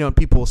and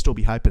people will still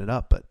be hyping it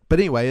up. But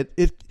anyway,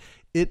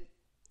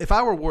 if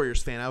I were a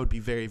Warriors fan, I would be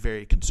very,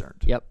 very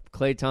concerned. Yep,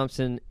 Klay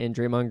Thompson and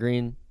Draymond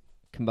Green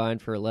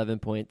combined for 11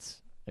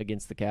 points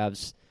against the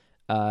Cavs.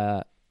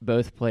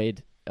 Both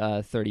played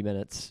 30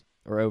 minutes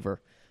or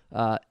over.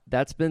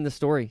 That's been the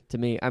story to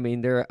me. I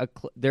mean, they're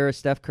a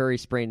Steph Curry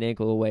sprained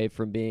ankle away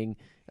from being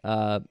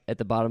at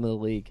the bottom of the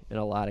league in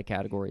a lot of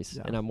categories,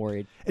 and I'm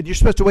worried. And you're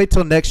supposed to wait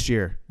till next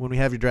year when we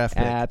have your draft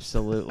pick.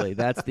 Absolutely.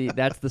 That's the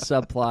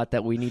subplot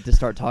that we need to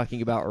start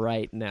talking about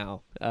right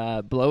now.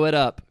 Blow it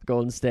up,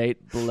 Golden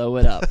State. Blow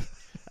it up.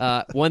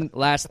 One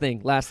last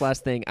thing.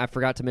 I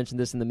forgot to mention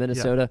this in the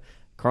Minnesota. Yeah.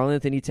 Karl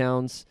Anthony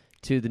Towns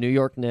to the New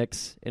York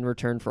Knicks in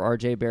return for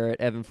R.J. Barrett,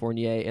 Evan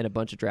Fournier, and a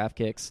bunch of draft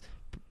picks.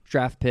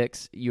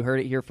 You heard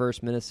it here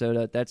first,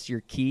 Minnesota. That's your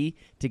key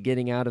to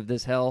getting out of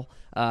this hell.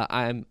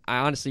 I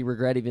honestly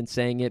regret even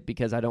saying it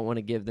because I don't want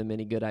to give them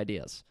any good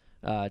ideas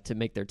to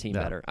make their team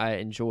better. I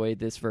enjoy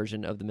this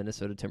version of the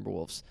Minnesota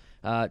Timberwolves.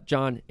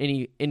 John,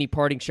 any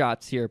parting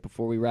shots here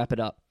before we wrap it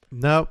up?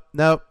 No,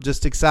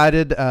 just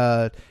excited,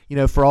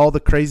 for all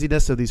the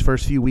craziness of these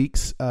first few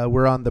weeks.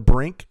 We're on the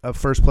brink of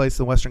first place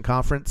in the Western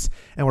Conference,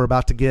 and we're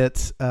about to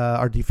get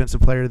our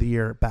Defensive Player of the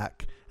Year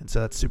back. And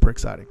so that's super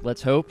exciting.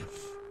 Let's hope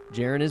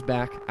Jaren is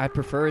back. I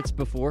prefer it's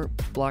before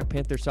Black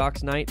Panther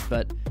Sox night,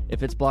 but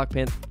if it's Black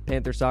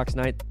Panther Sox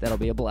night, that'll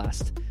be a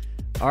blast.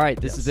 All right,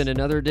 this has been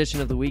another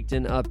edition of the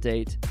WeekDen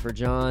Update. For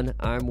John,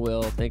 I'm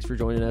Will. Thanks for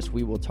joining us.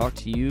 We will talk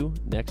to you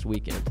next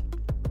weekend.